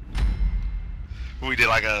 We did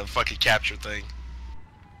like a fucking capture thing.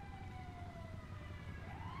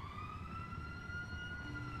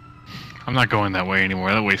 I'm not going that way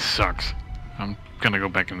anymore. That way sucks. I'm gonna go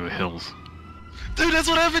back into the hills. Dude, that's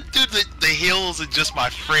what happened. Dude, the hills are just my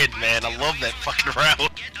friend, man. I love that fucking route.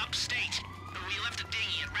 Get upstate. We left a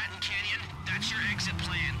dinghy at Ratton Canyon. That's your exit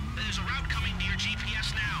plan. There's a route coming to your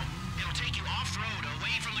GPS now. It'll take you off-road,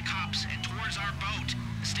 away from the cops, and towards our boat.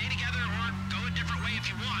 Stay together or go a different way if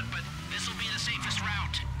you want, but this will be the safest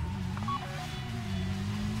route.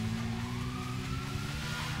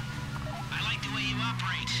 I like the way you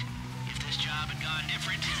operate. If this job had gone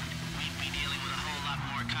different, we'd be dealing with a whole lot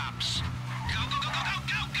more cops. Go, go, go, go, go,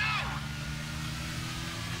 go, go!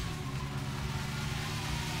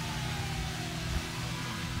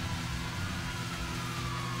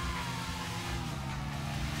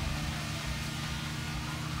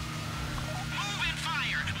 Move and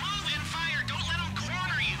fire! Move and fire! Don't let them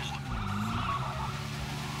corner you!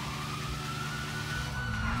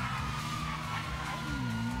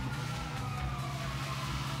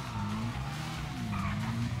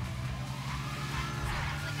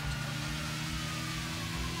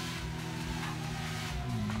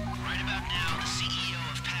 Right about now, the CEO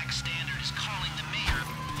of Pack Standard is calling the mayor.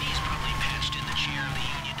 He's probably patched in the chair of the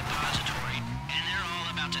Union Depository, and they're all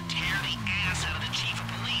about to tear the ass out of the chief of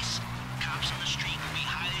police. Cops on the street will be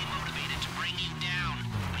highly motivated to bring you down,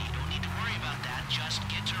 but you don't need to worry about that. Just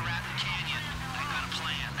get to Ratton Canyon. I've got a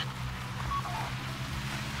plan.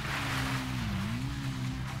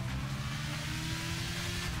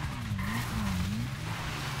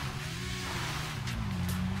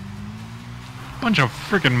 bunch of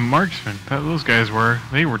freaking marksmen. Those guys were.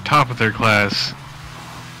 They were top of their class.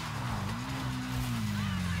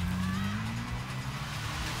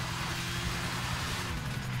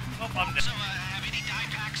 Oh, I'm dead. So, have any dye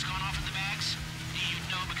packs gone off in the bags? You'd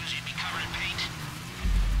know because you'd be covered in paint.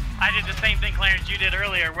 I did the same thing, Clarence, you did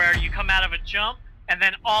earlier, where you come out of a jump, and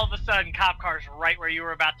then all of a sudden, cop cars right where you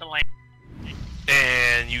were about to land.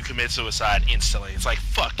 And you commit suicide instantly. It's like,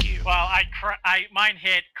 fuck you. Well, mine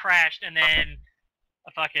hit, crashed, and then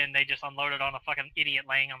they just unloaded on a fucking idiot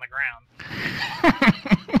laying on the ground.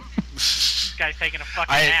 This guy's taking a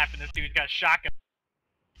fucking nap, and this dude's got a shotgun.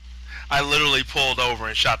 I literally pulled over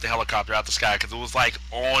and shot the helicopter out the sky because it was like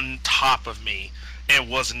on top of me and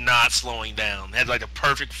was not slowing down. It had like a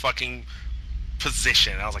perfect fucking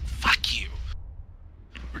position. I was like, fuck you.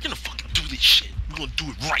 We're gonna fucking do this shit. We're gonna do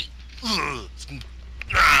it right. Ugh. It's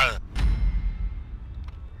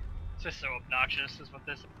just so obnoxious, is what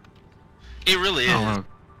this is. It really is. Oh,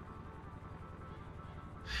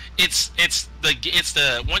 It's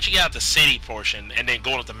the once you get out the city portion and then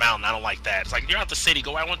going up the mountain, I don't like that. It's like you're out the city,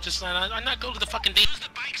 go. I want just I'm not go to the fucking D. Use the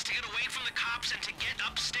bikes to get away from the cops and to get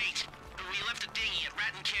upstate. We left a dinghy at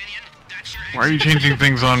Ratton Canyon. That's your exit. why are you changing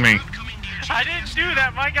things on me? I didn't do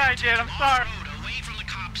that, my guy did, I'm sorry. Away from the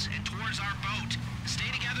cops and towards our boat. Stay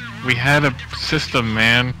together. We had a system,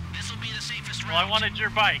 man. This will be the safest Well, I route. wanted your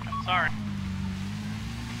bike, I'm sorry.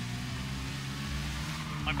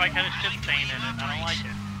 My bike had a shit stain in it, I don't like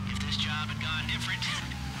it. If this job had gone different,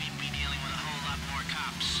 we'd be dealing with a whole lot more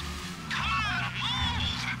cops. Come on,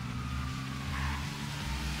 move!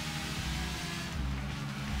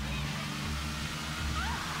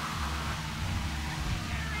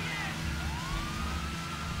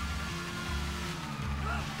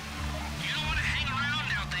 You don't want to hang around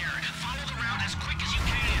out there. Follow the route as quick as you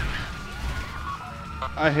can.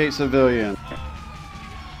 I hate civilians.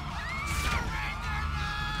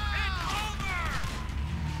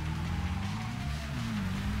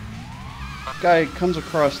 Guy comes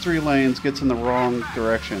across 3 lanes, gets in the wrong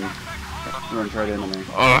direction, runs right into me.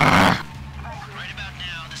 Ugh. Right about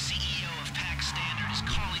now, the CEO of Pack Standard is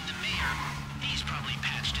calling the mayor. He's probably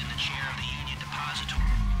patched in the chair of the Union Depository.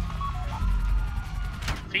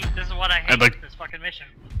 See, this is what I hate with this fucking mission.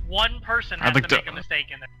 One person has to make a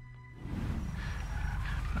mistake in there.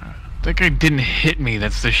 That guy didn't hit me.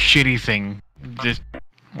 That's the shitty thing. Just,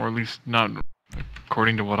 or at least not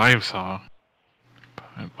according to what I saw.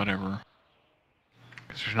 But whatever.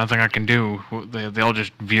 'Cause there's nothing I can do. They'll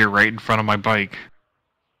just veer right in front of my bike.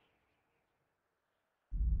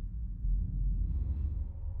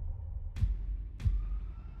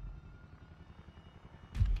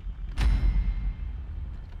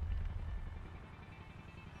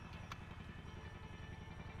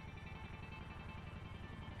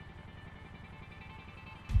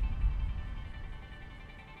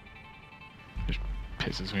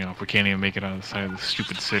 Pisses me off. We can't even make it out of the side of the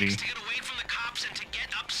stupid city. To get away from the cops and to get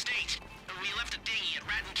upstate. We left a dinghy at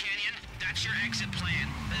Ratton Canyon. That's your exit plan.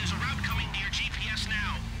 There's a route coming to your GPS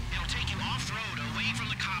now. It'll take you off-road, away from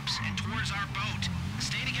the cops, and towards our boat.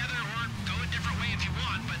 Stay together or go a different way if you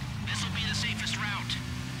want, but this will be the safest route.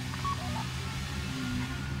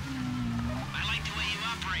 I like the way you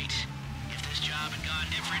operate. If this job had gone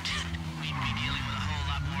different, we'd be dealing with a whole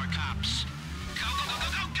lot more cops. Go, go, go, go,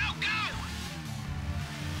 go, go, go!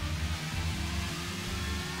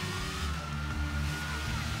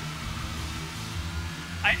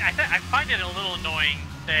 I find it a little annoying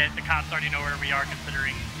that the cops already know where we are,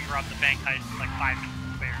 considering we robbed the bank heist like 5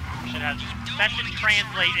 minutes later. That should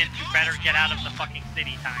translate into better get out of the fucking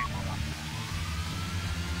city time.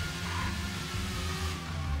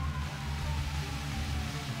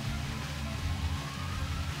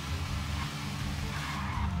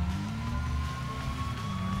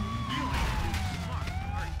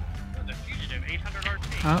 The fugitive, 800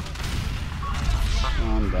 RP. Oh.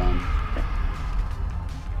 I'm done.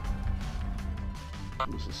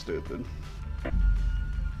 This is stupid. I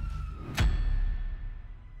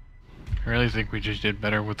really think we just did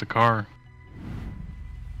better with the car.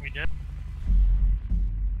 We did.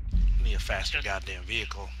 We need a faster goddamn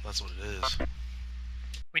vehicle. That's what it is.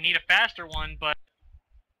 We need a faster one, but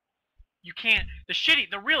you can't.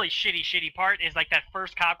 The really shitty part is like that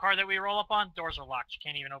first cop car that we roll up on. Doors are locked. You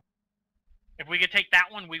can't even open. If we could take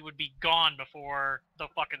that one, we would be gone before the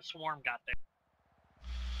fucking swarm got there.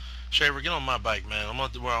 Shaver, get on my bike, man.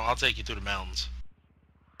 I'll take you through the mountains.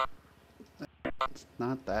 It's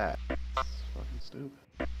not that. It's fucking stupid.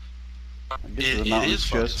 I get to It the mountains is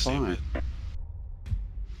fucking just fine. stupid.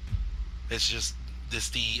 It's just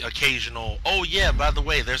the occasional. Oh yeah, by the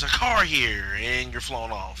way, there's a car here, and you're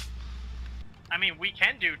flown off. I mean, we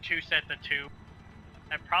can do 2 sets of 2.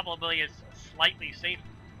 That probably is slightly safer.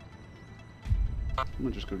 I'm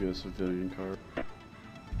gonna just go get a civilian car.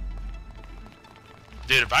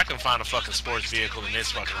 Dude, if I can find a fucking sports vehicle in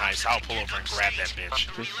this fucking heist, I'll pull over and grab that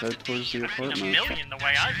bitch. Just head towards the In a apartment. million the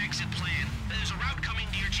way I. Exit plan. There's a route coming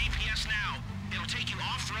to your GPS now. It'll take you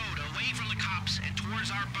off-road, away from the cops, and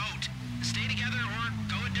towards our boat. Stay together or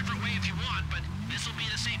go a different way if you want, but this will be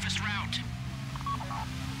the safest route.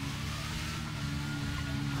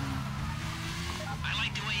 I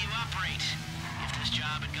like the way you operate. If this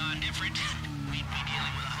job had gone different, we'd be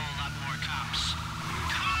dealing with a whole lot more cops.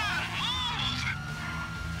 Come on, move!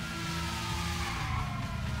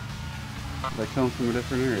 They come from a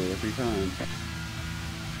different area every time.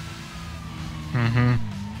 Mm-hmm.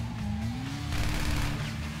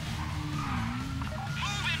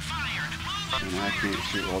 Move and fire! Move And I can't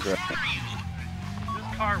shoot while driving.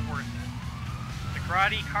 This car worth it. The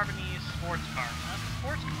Grati Carbonese sports car. That's a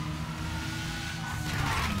sports car.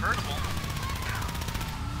 Convertible.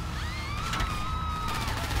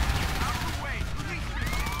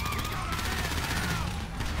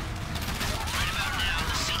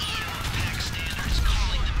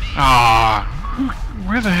 Ah,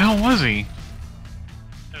 where the hell was he?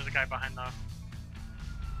 There's a guy behind the.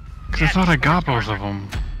 Because I thought I got both of them.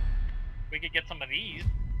 We could get some of these.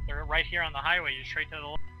 They're right here on the highway. You're straight to the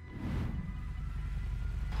left.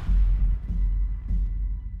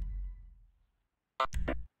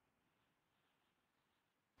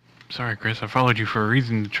 Sorry, Chris. I followed you for a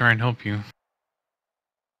reason to try and help you.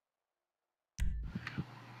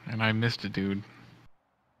 And I missed a dude.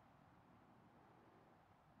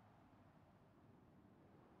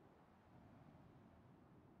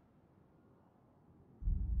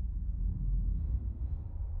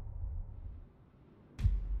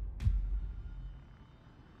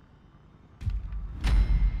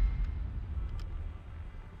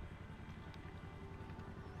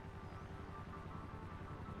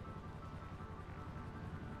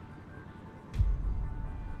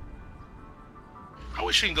 I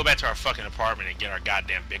wish we can go back to our fucking apartment and get our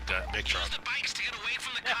goddamn big truck. the bikes to get away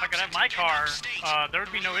from the Yeah, if I cops could have and my to get car, upstate. there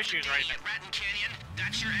would be no issues right At now. Ratton Canyon,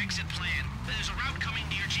 that's your exit plan. There's a route coming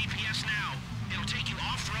to your GPS now. It'll take you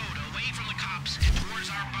off-road, away from the cops, and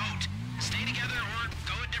towards our boat. Stay together or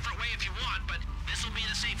go a different way if you want, but this will be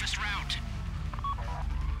the safest route.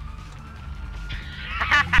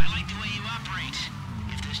 I like the way you operate.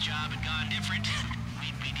 If this job had gone different,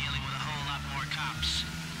 we'd be dealing with a whole lot more cops.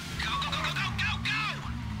 Go, go, go, go, go, go, go!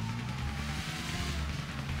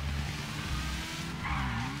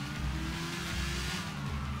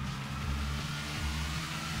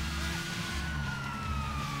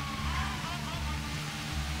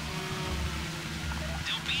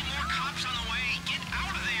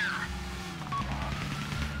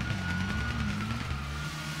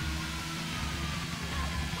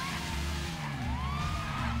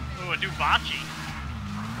 do bocce.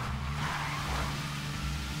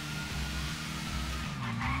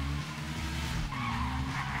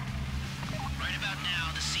 Right about now,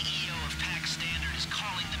 the CEO of PAC Standard is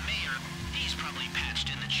calling the mayor. He's probably patched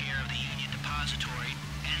in the chair of the Union Depository,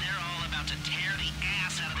 and they're all about to tear the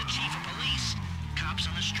ass out of the chief of police. Cops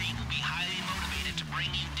on the street will be highly motivated to bring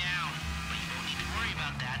you down, but you don't need to worry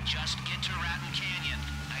about that. Just get to Ratton Canyon.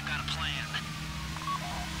 I've got a plan.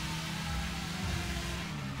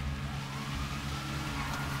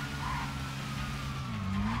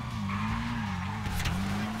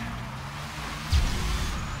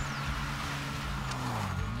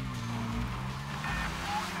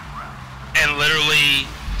 And literally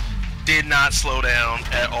did not slow down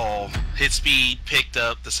at all. His speed picked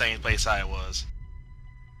up the same place I was.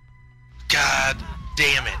 God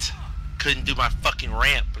damn it. Couldn't do my fucking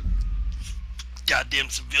ramp, but goddamn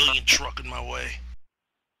civilian truck in my way.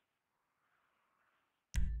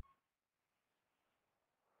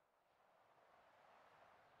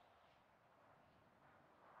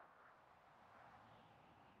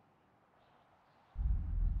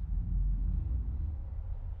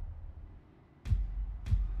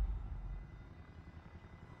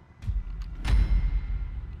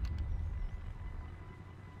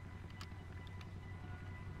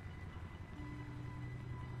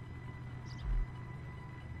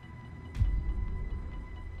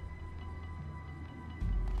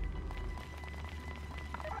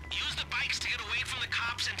 Use the bikes to get away from the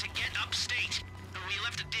cops and to get upstate. We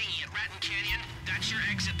left a dinghy at Ratton Canyon. That's your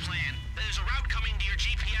exit plan. There's a route coming to your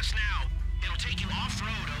GPS now. It'll take you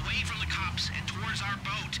off-road, away from the cops, and towards our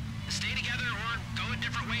boat. Stay together or go a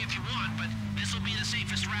different way if you want, but this will be the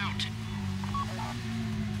safest route.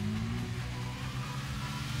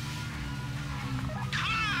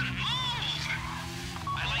 Come on, move!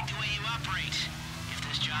 I like the way you operate. If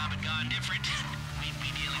this job had gone different, we'd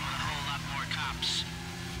be dealing with a whole lot more cops.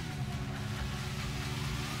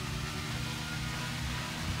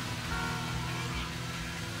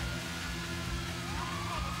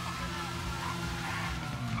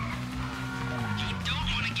 You don't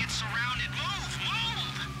want to get surrounded. Move!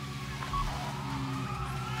 Move!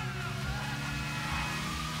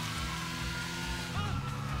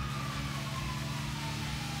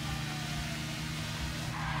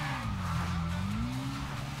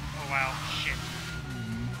 Oh wow, shit.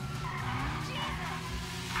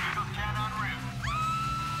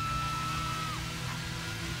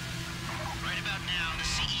 Right about now, the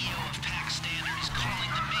CEO of PAC Standard is calling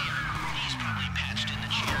the mayor. He's probably patched in the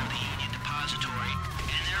chair of the Union Depository,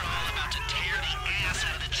 and they're all about to tear the ass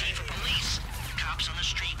out of the chief of police. Cops on the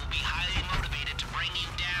street will be highly motivated to bring you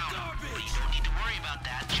down, but you don't need to worry about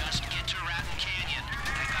that. Just get to Ratton Canyon.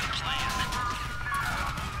 I've got a plan.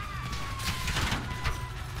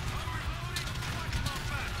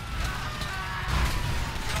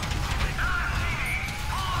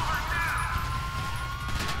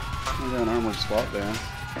 We got an armored SWAT van.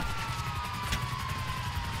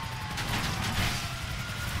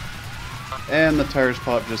 And the tires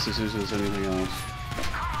pop just as easy as anything else.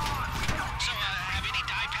 So, have any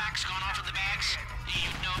dye packs gone off of the bags?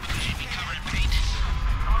 You'd know because you'd be covered in paint.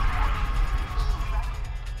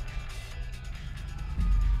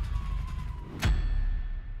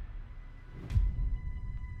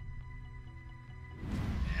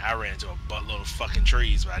 I ran into a buttload of fucking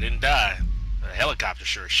trees, but I didn't die. The helicopter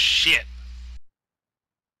sure as shit.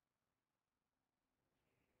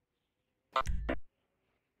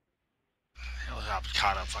 Helicopter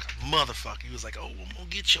caught up fucking motherfucker. He was like, oh, I'm gonna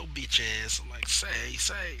get your bitch ass. I'm like, say.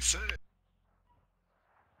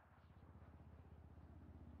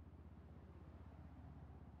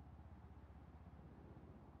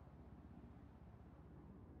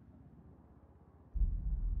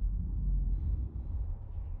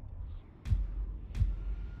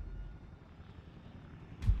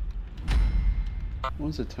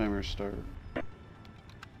 When's the timer start? As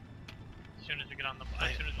soon as we get on the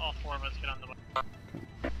as soon as all four of us get on the bike.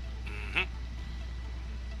 Mm-hmm.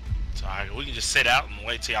 So we can just sit out and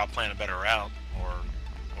wait till y'all plan a better route or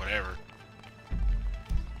whatever.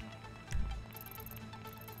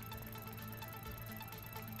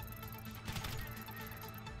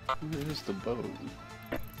 Where's the boat?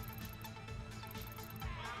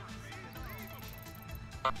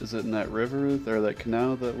 Is it in that river or that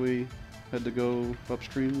canal that we had to go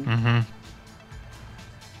upstream? Mm-hmm.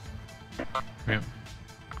 Yep.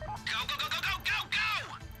 Go, go, go, go, go, go, go!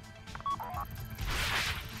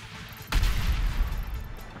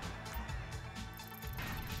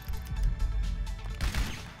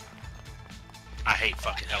 I hate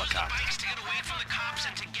fucking Use the helicopters. bikes to get away from the cops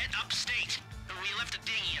and to get upstate. We left a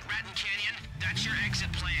dinghy at Ratton Canyon, that's your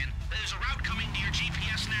exit plan. There's a route coming to your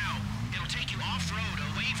GPS now. It'll take you off-road,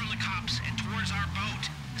 away from the cops, and towards our boat.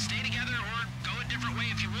 Stay together or go a different way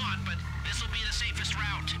if you want, but this'll be the safest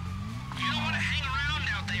route. You don't want to hang around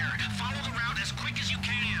out there. Follow the route as quick as you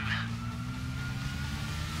can.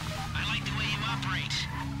 I like the way you operate.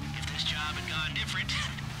 If this job had gone different,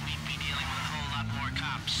 we'd be dealing with a whole lot more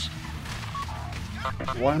cops.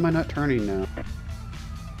 Why am I not turning now?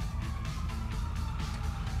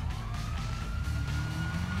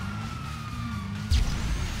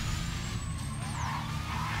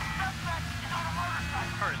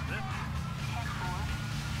 Where is this?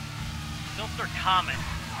 Filter Comet.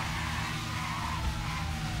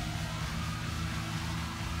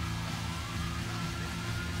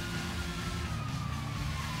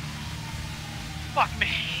 Fuck me.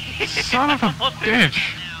 Son of a bitch.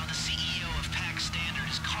 Now, the CEO of PAC Standard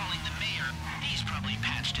is calling the mayor. He's probably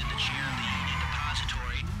patched in the chair of the Union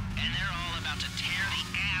Depository, and they're all about to tear the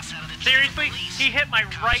ass out of the chief of Seriously? police. He hit my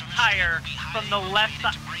right Cops on the tire street will be from the highly left motivated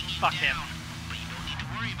side. to bring you Fuck him. down. But you don't need to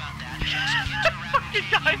worry about that. Just get to Ratton Fucking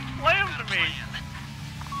guy Canyon. slammed Got a me. plan.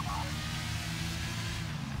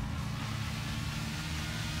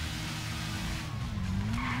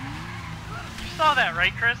 You saw that,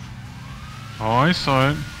 right, Chris? Oh, I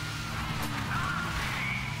saw it.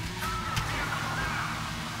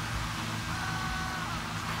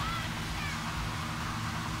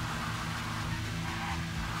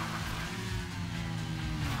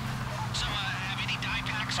 So, have any dye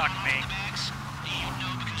packs Fuck on all me. the bags? You'd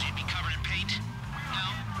know because you'd be covered in paint.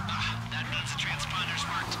 No? That means the transponders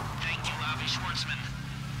worked. Thank you, Avi Schwartzman.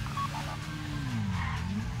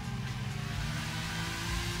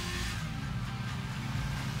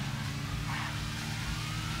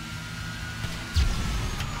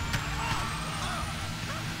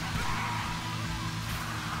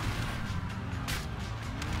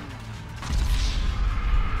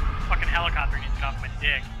 Fucking helicopter needs to get off my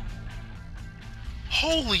dick.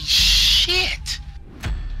 Holy shit!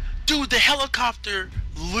 Dude, the helicopter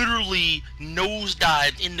literally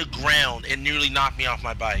nosedived in the ground and nearly knocked me off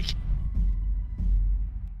my bike.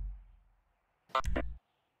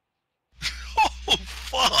 Oh,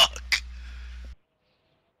 fuck!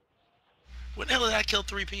 When the hell did I kill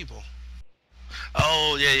 3 people?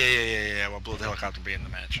 Oh, yeah. Well, blew the helicopter being in the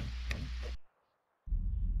match.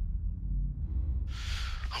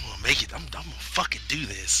 I'm gonna make it. I'm gonna fucking do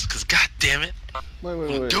this. Cause god damn it. Wait, I'm wait,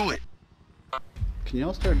 gonna wait. do it. Can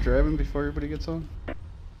y'all start driving before everybody gets on?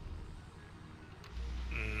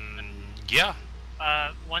 Yeah.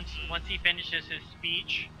 Once he finishes his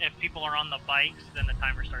speech, if people are on the bikes, then the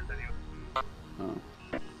timer starts anyway. Oh.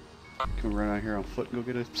 Can we run out here on foot and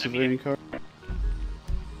go get a civilian car? If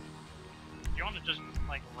you want to just,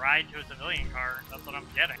 like, ride to a civilian car, that's what I'm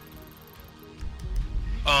getting.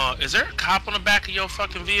 Is there a cop on the back of your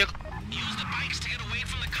fucking vehicle? Use the bikes to get away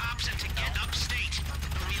from the cops and to get upstate.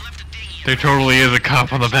 We left a dinghy. There totally is a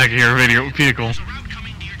cop on the back of your vehicle. There's a route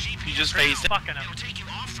coming to your GPS. You just faced it. Fucking him. It'll take you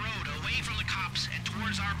off-road, away from the cops, and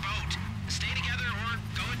towards our boat. Stay together or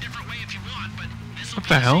go a different way if you want, but this'll What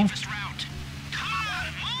be the hell? safest route. Come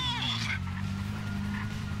on, move!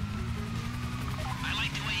 I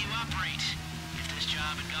like the way you operate. If this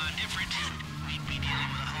job had gone different, we'd be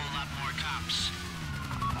dealing with a whole lot more cops.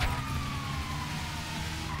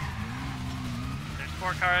 There's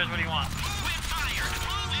 4 cars, what do you want? Move in fire!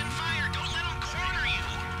 Move in fire! Don't let them corner you!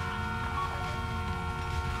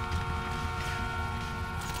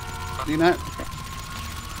 Do you not?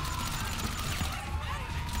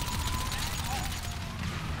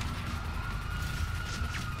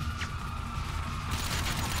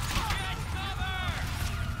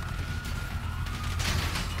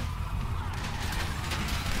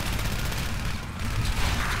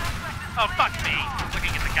 Oh, fuck me!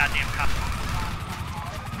 Looking at the goddamn cop.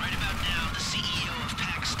 Right about now, the CEO of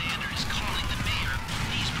PAC Standard is calling the mayor.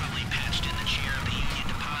 He's probably patched in the chair of the Union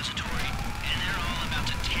Depository, and they're all about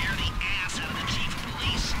to tear the ass out of the chief of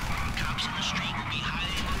police. Cops on the street will be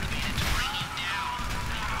highly motivated to bring you down.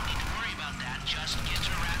 You don't need to worry about that. Just get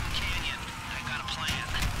to Ratton Canyon. I've got a plan.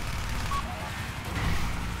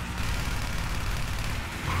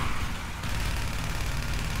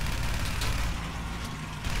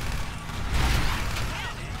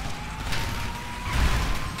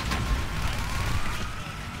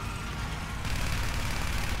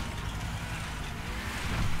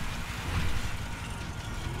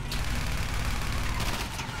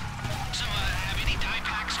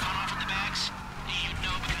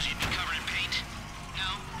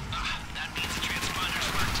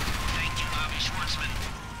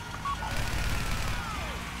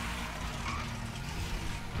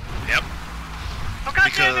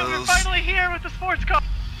 with the sports car.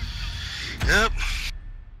 Yep.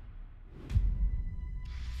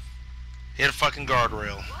 Hit a fucking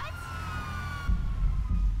guardrail.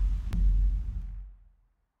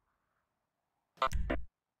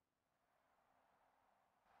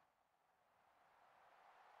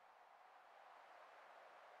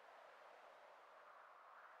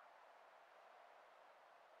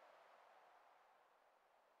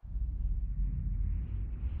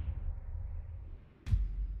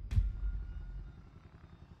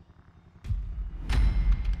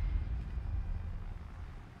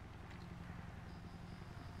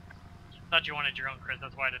 Thought you wanted your own, Chris.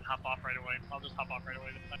 That's why I didn't hop off right away. I'll just hop off right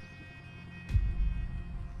away this time.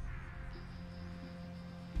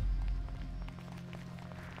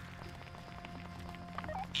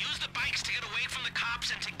 Use the bikes to get away from the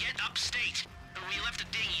cops and to get upstate. We left a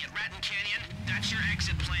dinghy at Ratton Canyon. That's your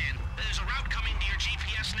exit plan. There's a route coming to your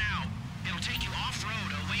GPS now. It'll take you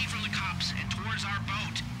off-road, away from the cops, and towards our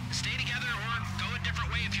boat. Stay together or go a different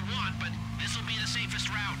way if you want, but this will be the safest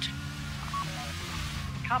route.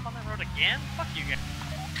 Cop on the road again? Fuck you guys.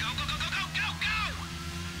 Go, go, go, go, go, go, go!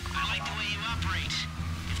 I like the way you operate.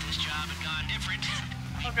 If this job had gone different,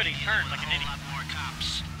 Oh good, he turned like an a idiot. lot more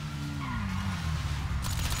cops.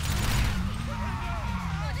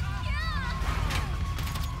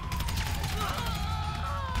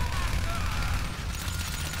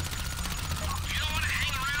 You don't want to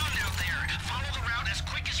hang around out there. Follow the route as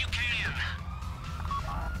quick as you can.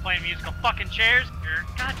 Playing musical fucking chairs? You're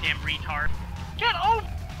a goddamn retard. Get over!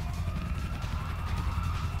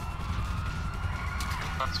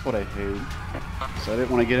 That's what I hate. So I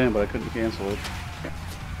didn't want to get in, but I couldn't cancel it.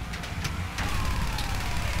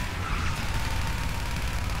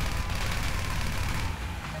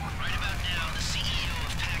 Right about now, the CEO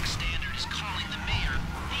of PAC Standard is calling the mayor.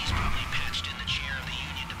 He's probably patched in the chair of the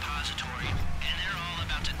Union Depository, and they're all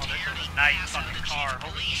about to Oh, this tear is the a nice ass out of fucking the chief car. of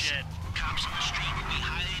Holy police. shit. Cops on the street will be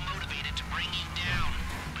highly motivated to bring you down,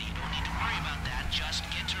 but you don't need to worry about that. Just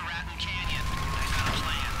get to Ratton Canyon. I've got a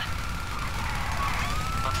plan.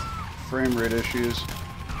 Frame rate issues.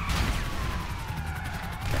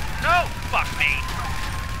 No! Fuck me!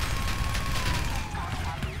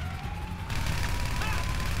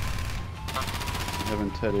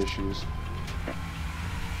 Having TED issues.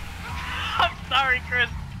 I'm sorry, Chris.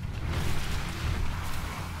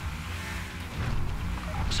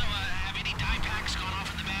 So, have any dye packs gone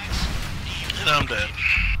off in the bags? And I'm dead.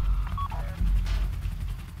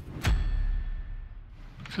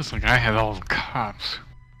 Feels like I had all the cops.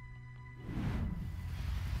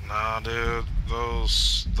 Nah, dude,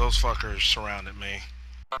 those fuckers surrounded me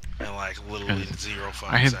in like literally zero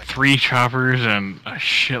fucking I had seconds. 3 choppers and a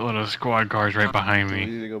shitload of squad cars right behind Do we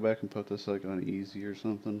me. need to go back and put this like on easy or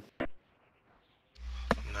something?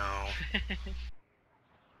 No.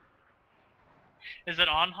 Is it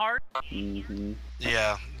on hard? Mm-hmm.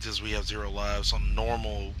 Yeah, because we have 0 lives. On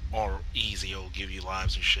normal or easy, it'll give you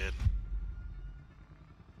lives and shit.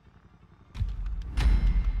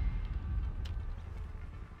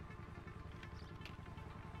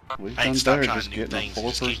 We've I done ain't stopped better trying just new getting a things.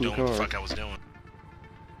 Just keep 4-person doing what the car. fuck I was doing.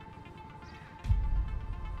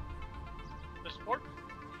 The sport?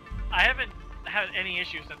 I haven't had any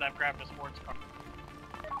issues since I've grabbed a sports car.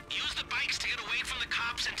 Use the bikes to get away from the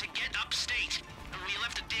cops and to get upstate. We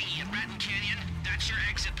left a dinghy at Ratton Canyon. That's your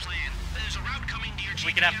exit plan. There's a route coming to your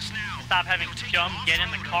We GPS could have now. stop having It'll take dumb you get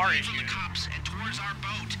in the off-road, car away from the issues. cops and towards our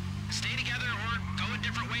boat. Stay together or go a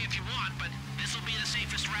different way if you want, but this will be the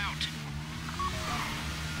safest route.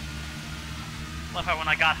 Love how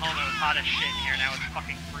when I got home it was hot as shit in here, now it's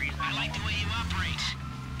fucking freezing. I like the way you operate.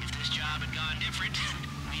 If this job had gone different,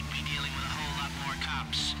 we'd be dealing with a whole lot more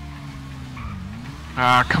cops.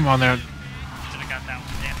 Ah, come on there. Should've got that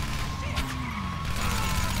one, damn.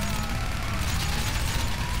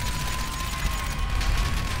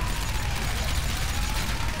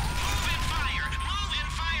 Move and fire! Move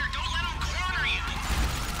and fire! Don't let them corner you!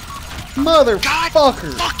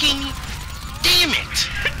 Motherfucker! Fucking damn it!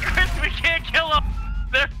 Chris, we can't kill them!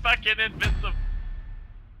 They're fucking invincible.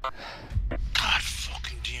 God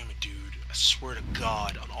fucking damn it, dude. I swear to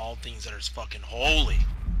God on all things that are fucking holy.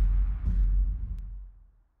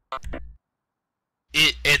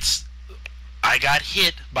 It's... I got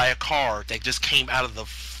hit by a car that just came out of the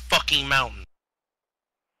fucking mountain.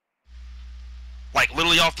 Like,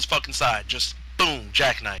 literally off this fucking side. Just, boom,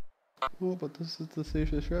 jackknife. Oh, but this is the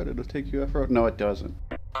safest route. It'll take you off-road. No, it doesn't.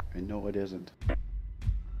 I know it isn't.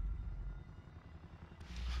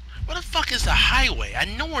 What the fuck is the highway? I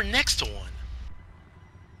know we're next to one.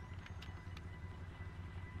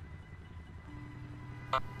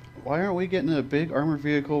 Why aren't we getting a big armored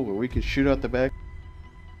vehicle where we can shoot out the back?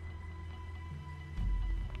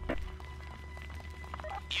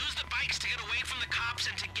 Use the bikes to get away from the cops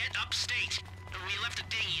and to get upstate. We left a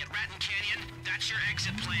dinghy at Ratton Canyon. That's your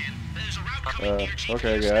exit plan. There's a route coming near GPS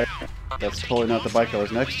Okay, guy. now. That's totally not the bike I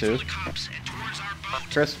was next to. The cops and towards our boat.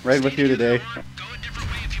 Chris, right with you today. Go a different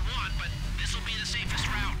way if you want, but this will be the safest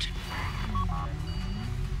route.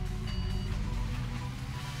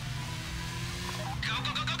 Go,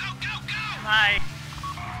 go, go, go, go, go, go! Hi.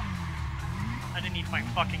 I didn't need my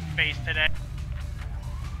fucking face today.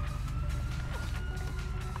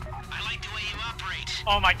 I like the way you operate.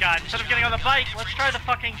 Oh my god, instead of getting on the bike, let's try the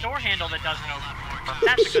fucking door handle that doesn't open.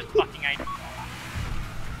 That's a good fucking idea.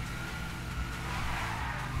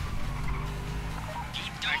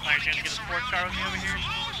 Alright, Claire's gonna get a sports car with me over here.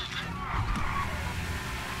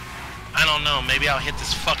 I don't know, maybe I'll hit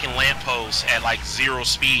this fucking lamppost at like 0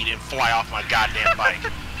 speed and fly off my goddamn bike.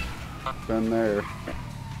 Been there.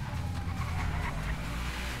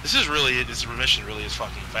 This mission really is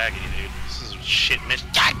fucking faggoty, dude. This is a shit mission.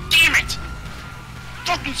 God damn it!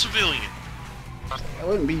 Fucking civilian! I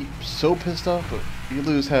wouldn't be so pissed off, but you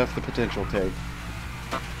lose half the potential take.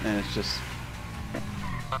 And it's just...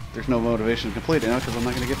 There's no motivation to complete it now because I'm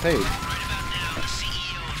not going to get paid. Right about now, the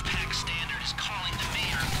CEO of Pack Standard is calling the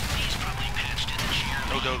mayor. He's probably patched in the chair.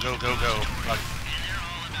 Go, go, go, go, go. Like, And they're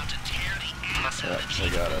all about to tear the ass out of the they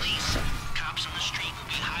chief got of us. police. Cops on the street will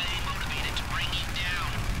be highly motivated to bring you down.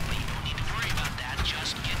 But you don't need to worry about that.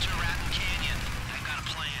 Just get to Ratton Canyon. I've got a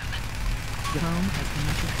plan. You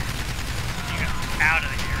got out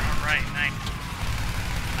of here, alright, nice.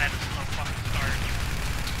 I had a slow fucking start.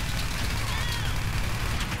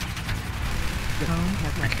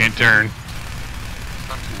 I can't turn.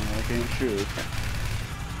 I can't shoot.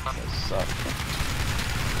 That sucks.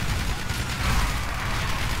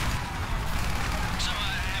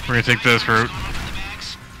 We're gonna take this route. The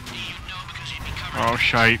bags? You'd know because you'd be covered. Oh,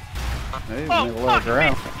 shite. Hey, we Oh, made a lot of fuck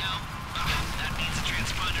ground. No? Okay, that means the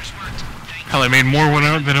transponders worked. Thank Hell, I made more when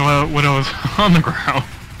I was on the ground.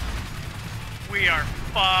 We are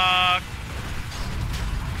fucked.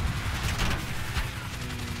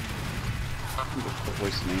 Quit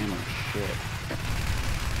wasting ammo. Shit.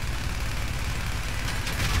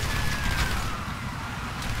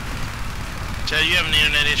 Chad, you having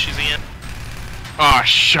internet issues again? Oh,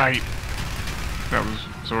 shite. That was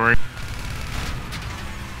sorry.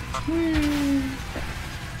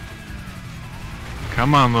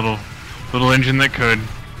 Come on, little engine that could.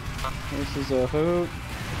 This is a hoot.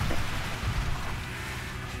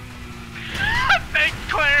 Thanks,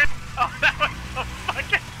 Claire. Oh, that was so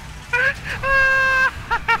fucking.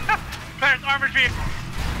 Claire's armored vehicle.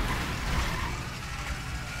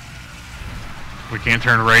 We can't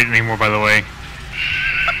turn right anymore, by the way.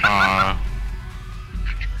 Yeah,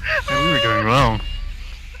 we were doing well.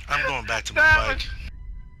 I'm going back to my That bike.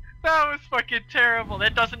 That was fucking terrible.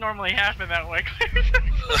 That doesn't normally happen that way, Claire.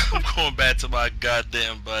 I'm going back to my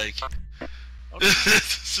goddamn bike.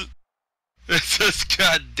 It's just,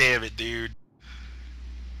 god damn it, dude.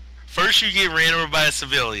 First you get ran over by a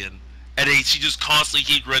civilian, and then she just constantly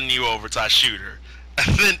keeps running you over till I shoot her.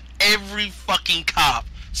 And then every fucking cop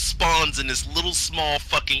spawns in this little small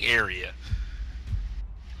fucking area.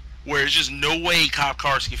 Where there's just no way cop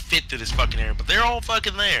cars can fit through this fucking area, but they're all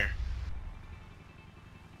fucking there.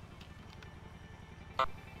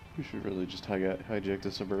 We should really just hijack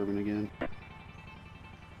the Suburban again.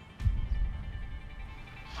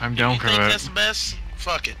 I'm down You for think that. that's the best?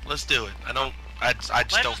 Fuck it, let's do it. I just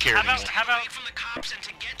don't care How anymore. about, how about, Away from the cops and to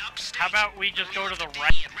get upstate. how about we just go to the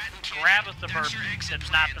right, grab a Suburban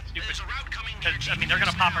that's not the stupid, because, I mean, they're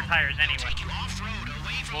gonna pop our tires anyway. Take you off-road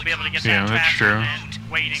away from We'll the be able to get Yeah, that that's faster true. than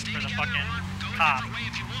waiting for the fucking Go a cop. different way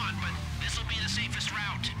if you want, but this will be the safest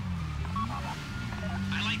route.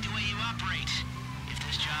 I like the way you operate. If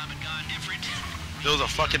this job had gone different, If there was a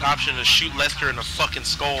fucking option to shoot Lester in the fucking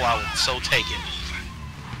skull, I would so take it.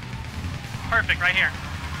 Perfect, right here.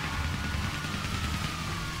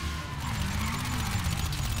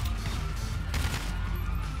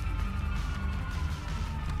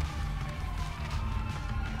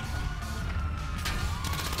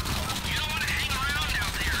 you don't want to hang around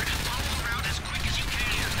out there and follow the route as quick as you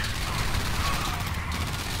can.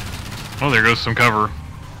 Oh, there goes some cover.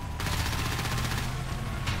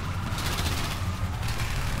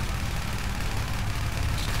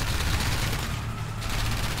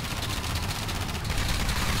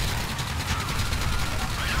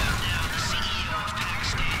 Right about now, the CEO of Pack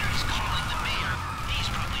Standard is calling the mayor. He's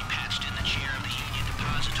probably patched in the chair of the Union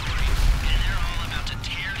Depository, and they're all about to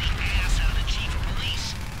tear the ass out of the chief of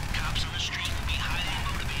police. Cops on the street will be highly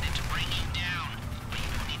motivated to bring you down, but you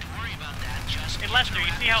don't need to worry about that. Just Hey, get Lester, to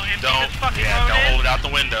you see how empty Don't, this fucking yeah, road don't is? hold it out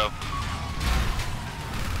the window.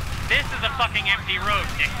 This is the fucking empty road,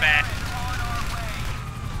 dickbag.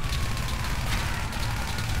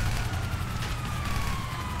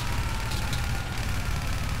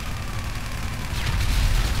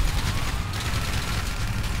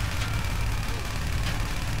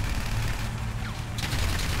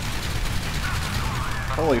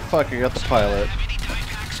 Holy fuck, I got the pilot.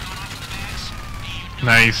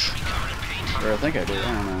 Nice. Or I think I did,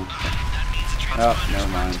 I don't know. Oh, never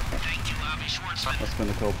mind. That's been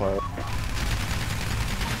the co-pilot.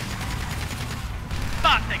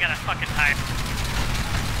 Fuck, they got a fucking type.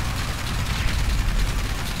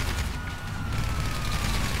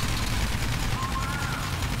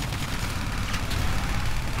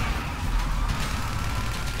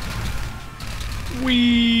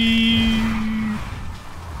 Wee.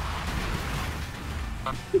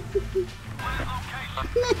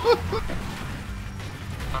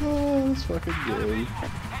 Oh, that's fucking good.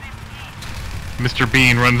 Mr.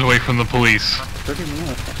 Bean runs away from the police. Pretty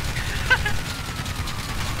much.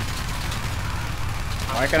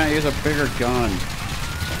 Why can't I use a bigger gun?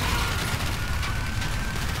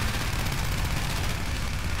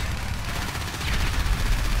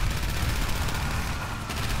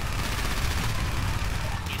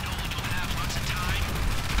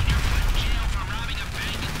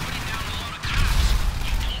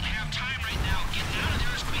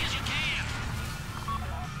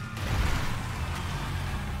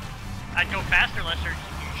 I'd go faster, Lester. You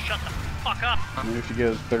shut the fuck up. Maybe if you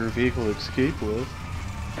get a better vehicle to escape with.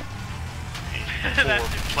 Poor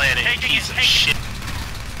planet piece of shit.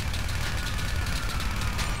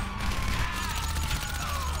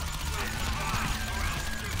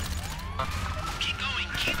 Keep going,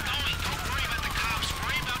 keep going. Don't worry about the cops.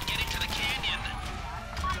 Worry about getting to the canyon.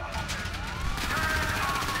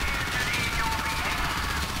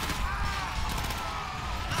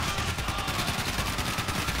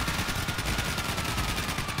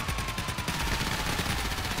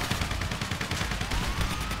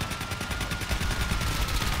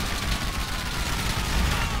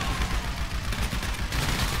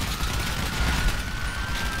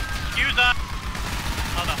 Excuse us,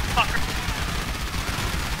 motherfucker.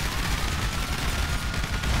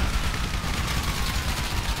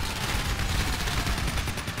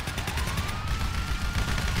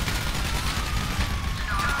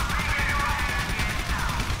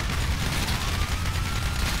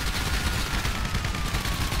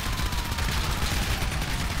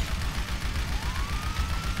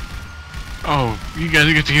 Oh, you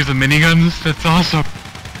guys get to use the miniguns? That's awesome.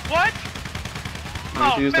 What?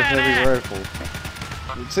 Let's use the heavy badass.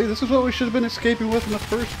 rifle. See, this is what we should have been escaping with in the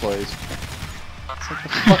first place. It's like the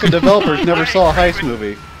fucking developers never saw a heist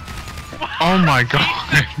movie. Oh my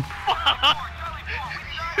god.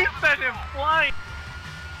 Who sent him flying?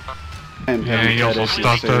 And Yeah, having he head also issues,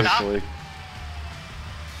 stopped us. seriously.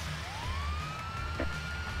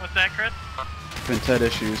 What's that, Chris? Been TED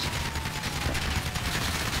issues.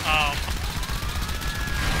 Oh.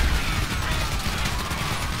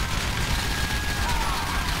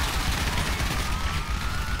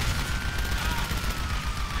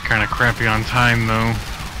 Kinda crappy on time though.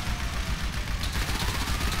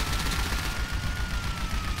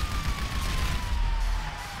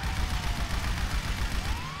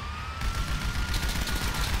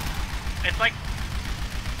 It's like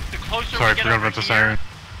the closer Sorry, we get forgot over about the here, siren.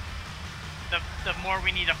 the more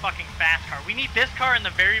we need a fucking fast car. We need this car in the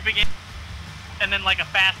very beginning, and then like a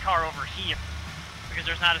fast car over here, because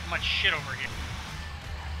there's not as much shit over here.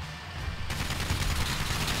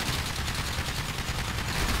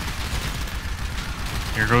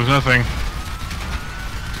 Here goes nothing.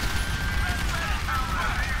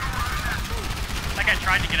 That guy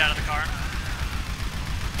tried to get out of the car.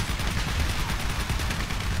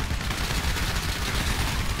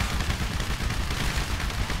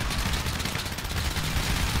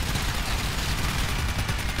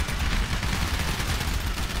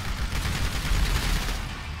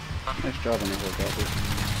 Nice job on the helicopter.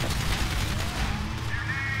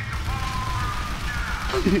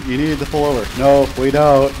 You need to pull over. No, we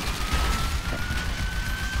don't.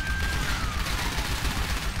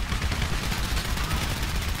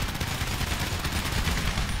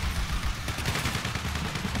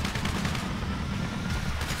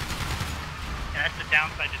 Yeah, that's the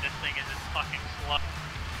downside to this thing is it's fucking slow.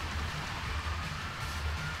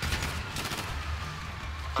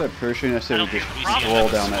 That Pershing, I say we I don't just think we see roll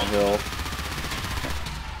another down that hill.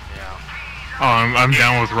 Yeah. Oh, I'm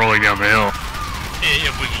down with rolling down the hill.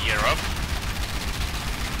 If we can get her up.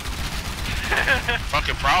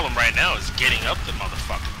 Fucking problem right now is getting up the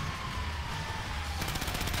motherfucker.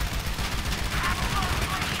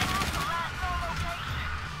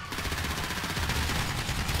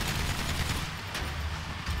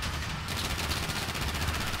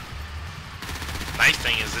 nice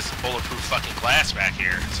thing is this is bulletproof fucking glass back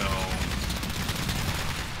here, so...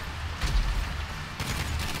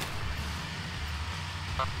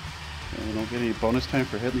 Yeah, we don't get any bonus time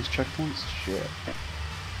for hitting these checkpoints? Shit.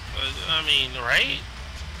 I mean, right?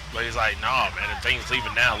 But he's like, nah, man, the thing's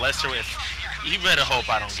leaving now. Lester, you better hope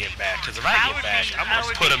I don't get back, because if I get back, I'm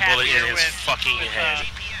gonna put a bullet in his fucking head.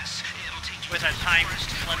 With a time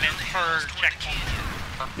limit per checkpoint.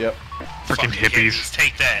 Yep. Freaking hippies.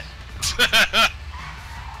 Take that.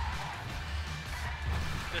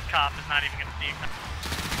 This cop is not even gonna see it.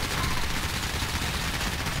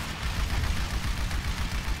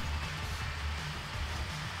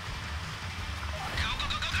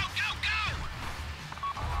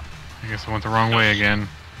 I guess I went the wrong way again.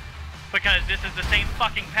 Because this is the same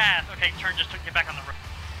fucking path. Okay, turn just to get back on the road.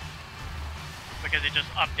 Because it just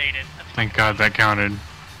updated. Thank God that counted. Okay,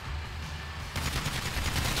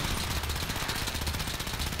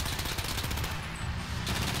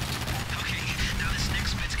 now this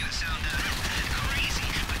next bit's gonna sound crazy,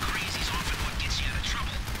 but crazy's often what gets you out of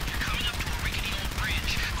trouble. You're coming up to a rickety old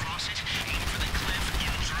bridge, cross it, aim for the cliff,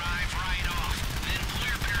 and drive right off. Then pull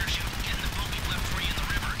your parachute and get in the boat we've left for you in the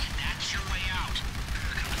river. That's your way out.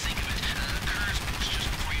 Come to think of it, curves just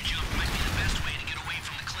before you jump might be the best way to get away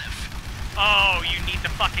from the cliff. Oh, you need the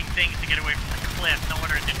fucking things to get away from the cliff. No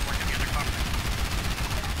wonder it didn't work in the other car.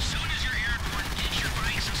 As soon as you're airborne, ditch your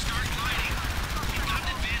bikes and start gliding. You've got an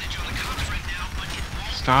advantage on the cops right now, but it won't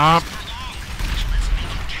Stop. last for long. Let's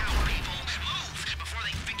make it count, people. Move before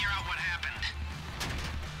they figure out what happened.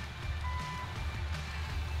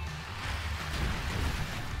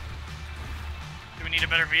 Do we need a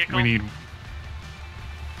better vehicle? We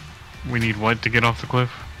need what to get off the cliff?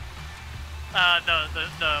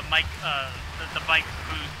 The mic, the bike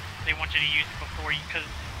boost. They want you to use it before you, because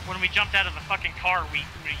when we jumped out of the fucking car, when you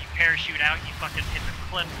parachute out, you fucking hit the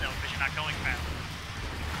cliff still because you're not going fast.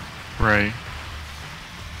 Right.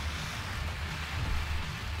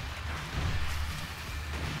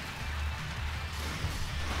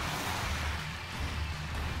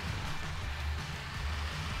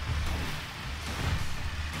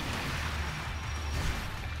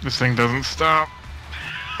 This thing doesn't stop.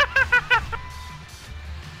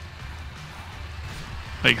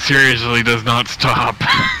 Like, seriously does not stop.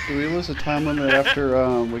 Do we lose a time limit after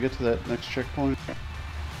we get to that next checkpoint? We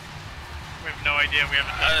have no idea. We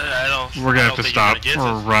haven't. I don't. We're gonna I have don't to think you're stop gonna get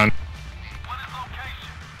or this. run.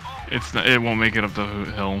 It's not, it won't make it up the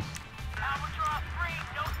hill.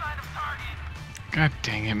 God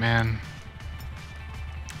dang it, man.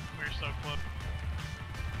 We're so close.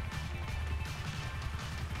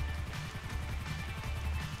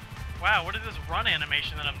 Wow, what is this run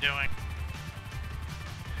animation that I'm doing?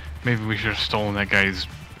 Maybe we should have stolen that guy's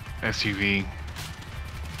SUV.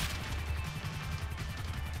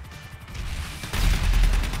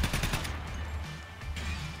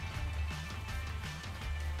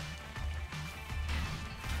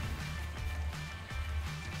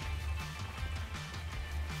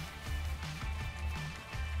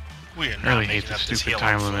 We are I not really hate making the up this stupid hill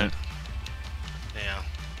time on foot. limit. Yeah.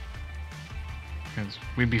 Because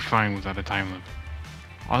we'd be fine without a time limit.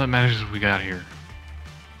 All that matters is we got here.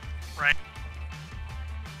 Right.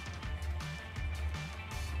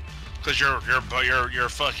 Because your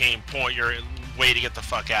fucking point, your way to get the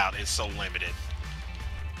fuck out is so limited.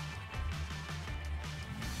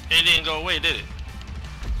 It didn't go away, did it?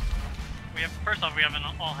 We have first off, we haven't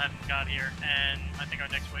got here, and I think our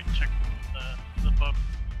next way to check the boat.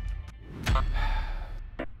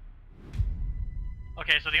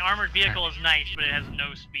 Okay, so the armored vehicle is nice, but it has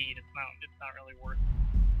no speed. It's not really worth it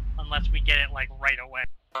unless we get it like right away.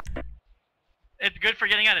 It's good for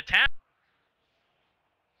getting out of town,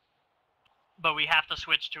 but we have to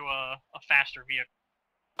switch to a faster vehicle.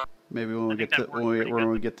 Maybe when we get to when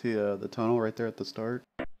we get to the tunnel right there at the start.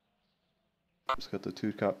 It's got the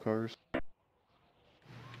two cop cars.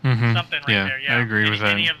 Mm-hmm. Something right Yeah, there. Yeah, I agree with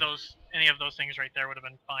that. Any of those things right there would have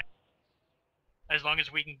been fine. As long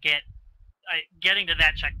as we can getting to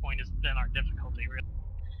that checkpoint has been our difficulty, really.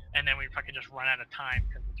 And then we fucking just run out of time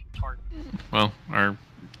because we're too targeted. Well, our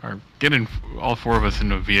getting all four of us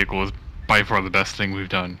into a vehicle is by far the best thing we've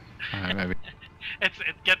done. I mean, It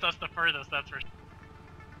gets us the furthest, that's for sure.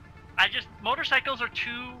 Motorcycles are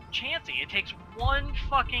too chancy. It takes one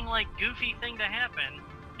fucking like goofy thing to happen,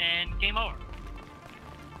 and game over.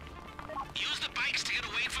 Use the bikes to get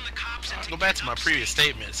away from the cops and Go back to my previous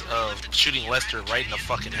statements of shooting Lester right in the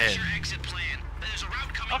fucking head.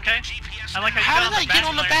 Okay. I like how you How did I get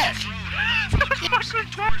on the back?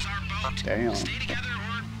 Damn.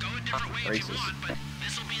 Racist.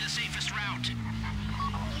 This will be the safest route.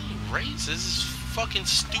 Race? This is fucking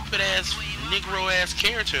stupid ass Negro ass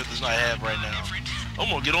character does I have right now? I'm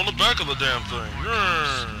gonna get on the back of the damn thing.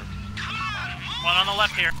 Yeah. One on the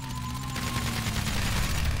left here.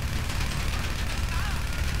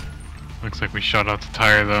 Looks like we shot out the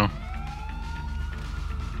tire though.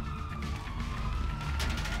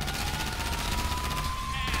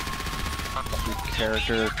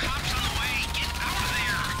 Character.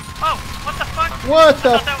 Oh, what the fuck? What the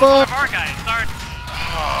I thought that was one of fuck? our guys. Sorry.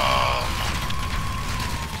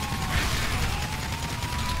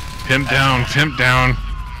 Pimp down, pimp down.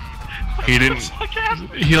 He didn't.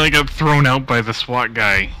 He like got thrown out by the SWAT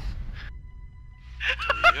guy.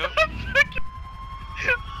 Yep.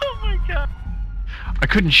 Oh my god. I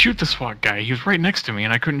couldn't shoot the SWAT guy. He was right next to me,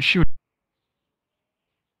 and I couldn't shoot.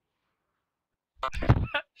 That's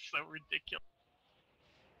so ridiculous.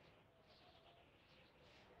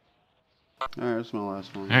 Alright, that's my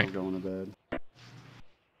last one. Alright. I'm going to bed.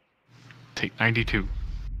 Take 92.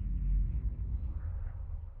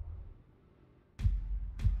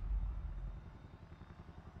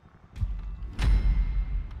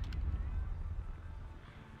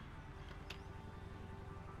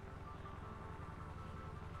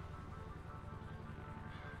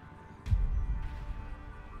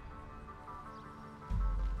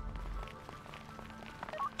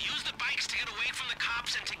 Use the bikes to get away from the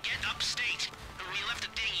cops and to get upstate. We left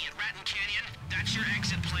a dinghy at Ratton Canyon. That's your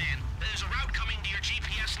exit plan. There's a route coming to your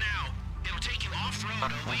GPS now. It'll take you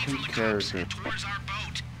off-road away from the cops and towards our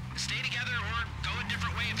boat. Stay together or go a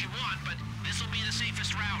different way if you want, but this will be the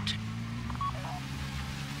safest route.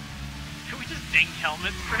 Can we just ding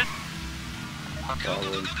helmets, Chris? Go,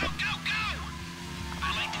 go, go, go, go, go! I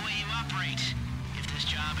like the way you operate. If this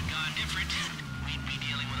job had gone different, we'd be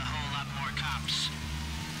dealing with a whole lot more cops.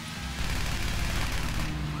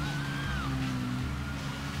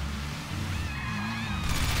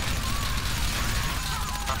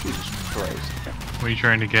 Jesus Christ. What are you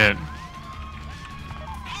trying to get?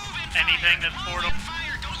 Anything that's portable.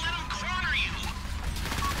 Fire! Don't let them corner you!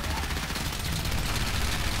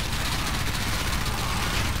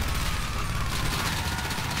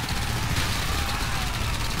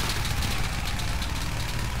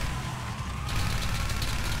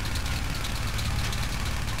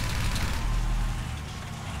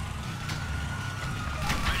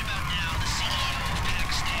 Right about now, the CEO of PAC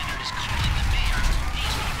Standard is calling the mayor.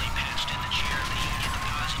 He's newly patched in the chair of the Union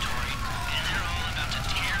Depository, and they're all about to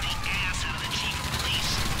tear the ass out of the chief of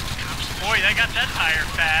police. Cops Boy, they got that tire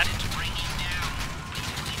fat. to bring you down. But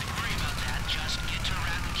you don't need to worry about that. Just get to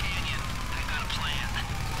Ratton Canyon. I got a plan.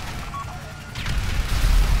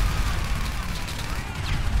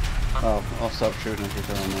 Oh, I'll stop shooting if you're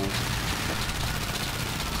throwing those.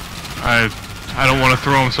 I don't want to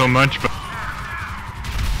throw him so much, but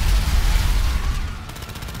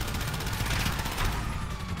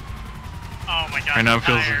Oh my god. right now it the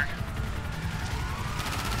feels. tire.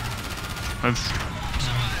 That's.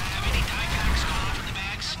 Have any dye packs gone off in the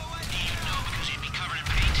bags? You know because you'd be covered in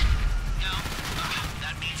paint. No?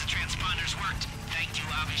 That means the transponders worked. Thank you,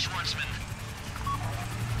 Avi Schwartzman.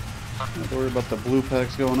 Don't worry about the blue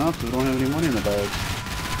packs going up, because we don't have any money in the bag.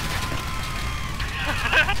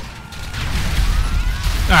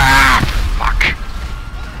 Ah, fuck.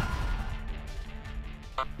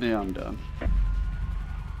 Yeah, I'm done.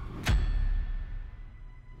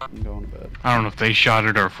 I'm going to bed. I don't know if they shot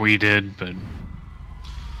it or if we did, but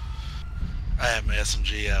I have my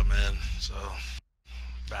SMG out, man, so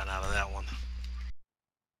bound out of that one.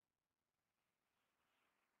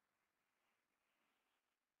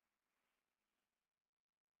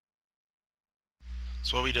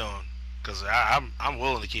 So what we doing? Cause I'm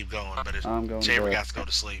willing to keep going, but if I'm going to Saber bed. got to go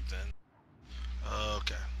to sleep, then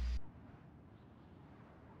okay.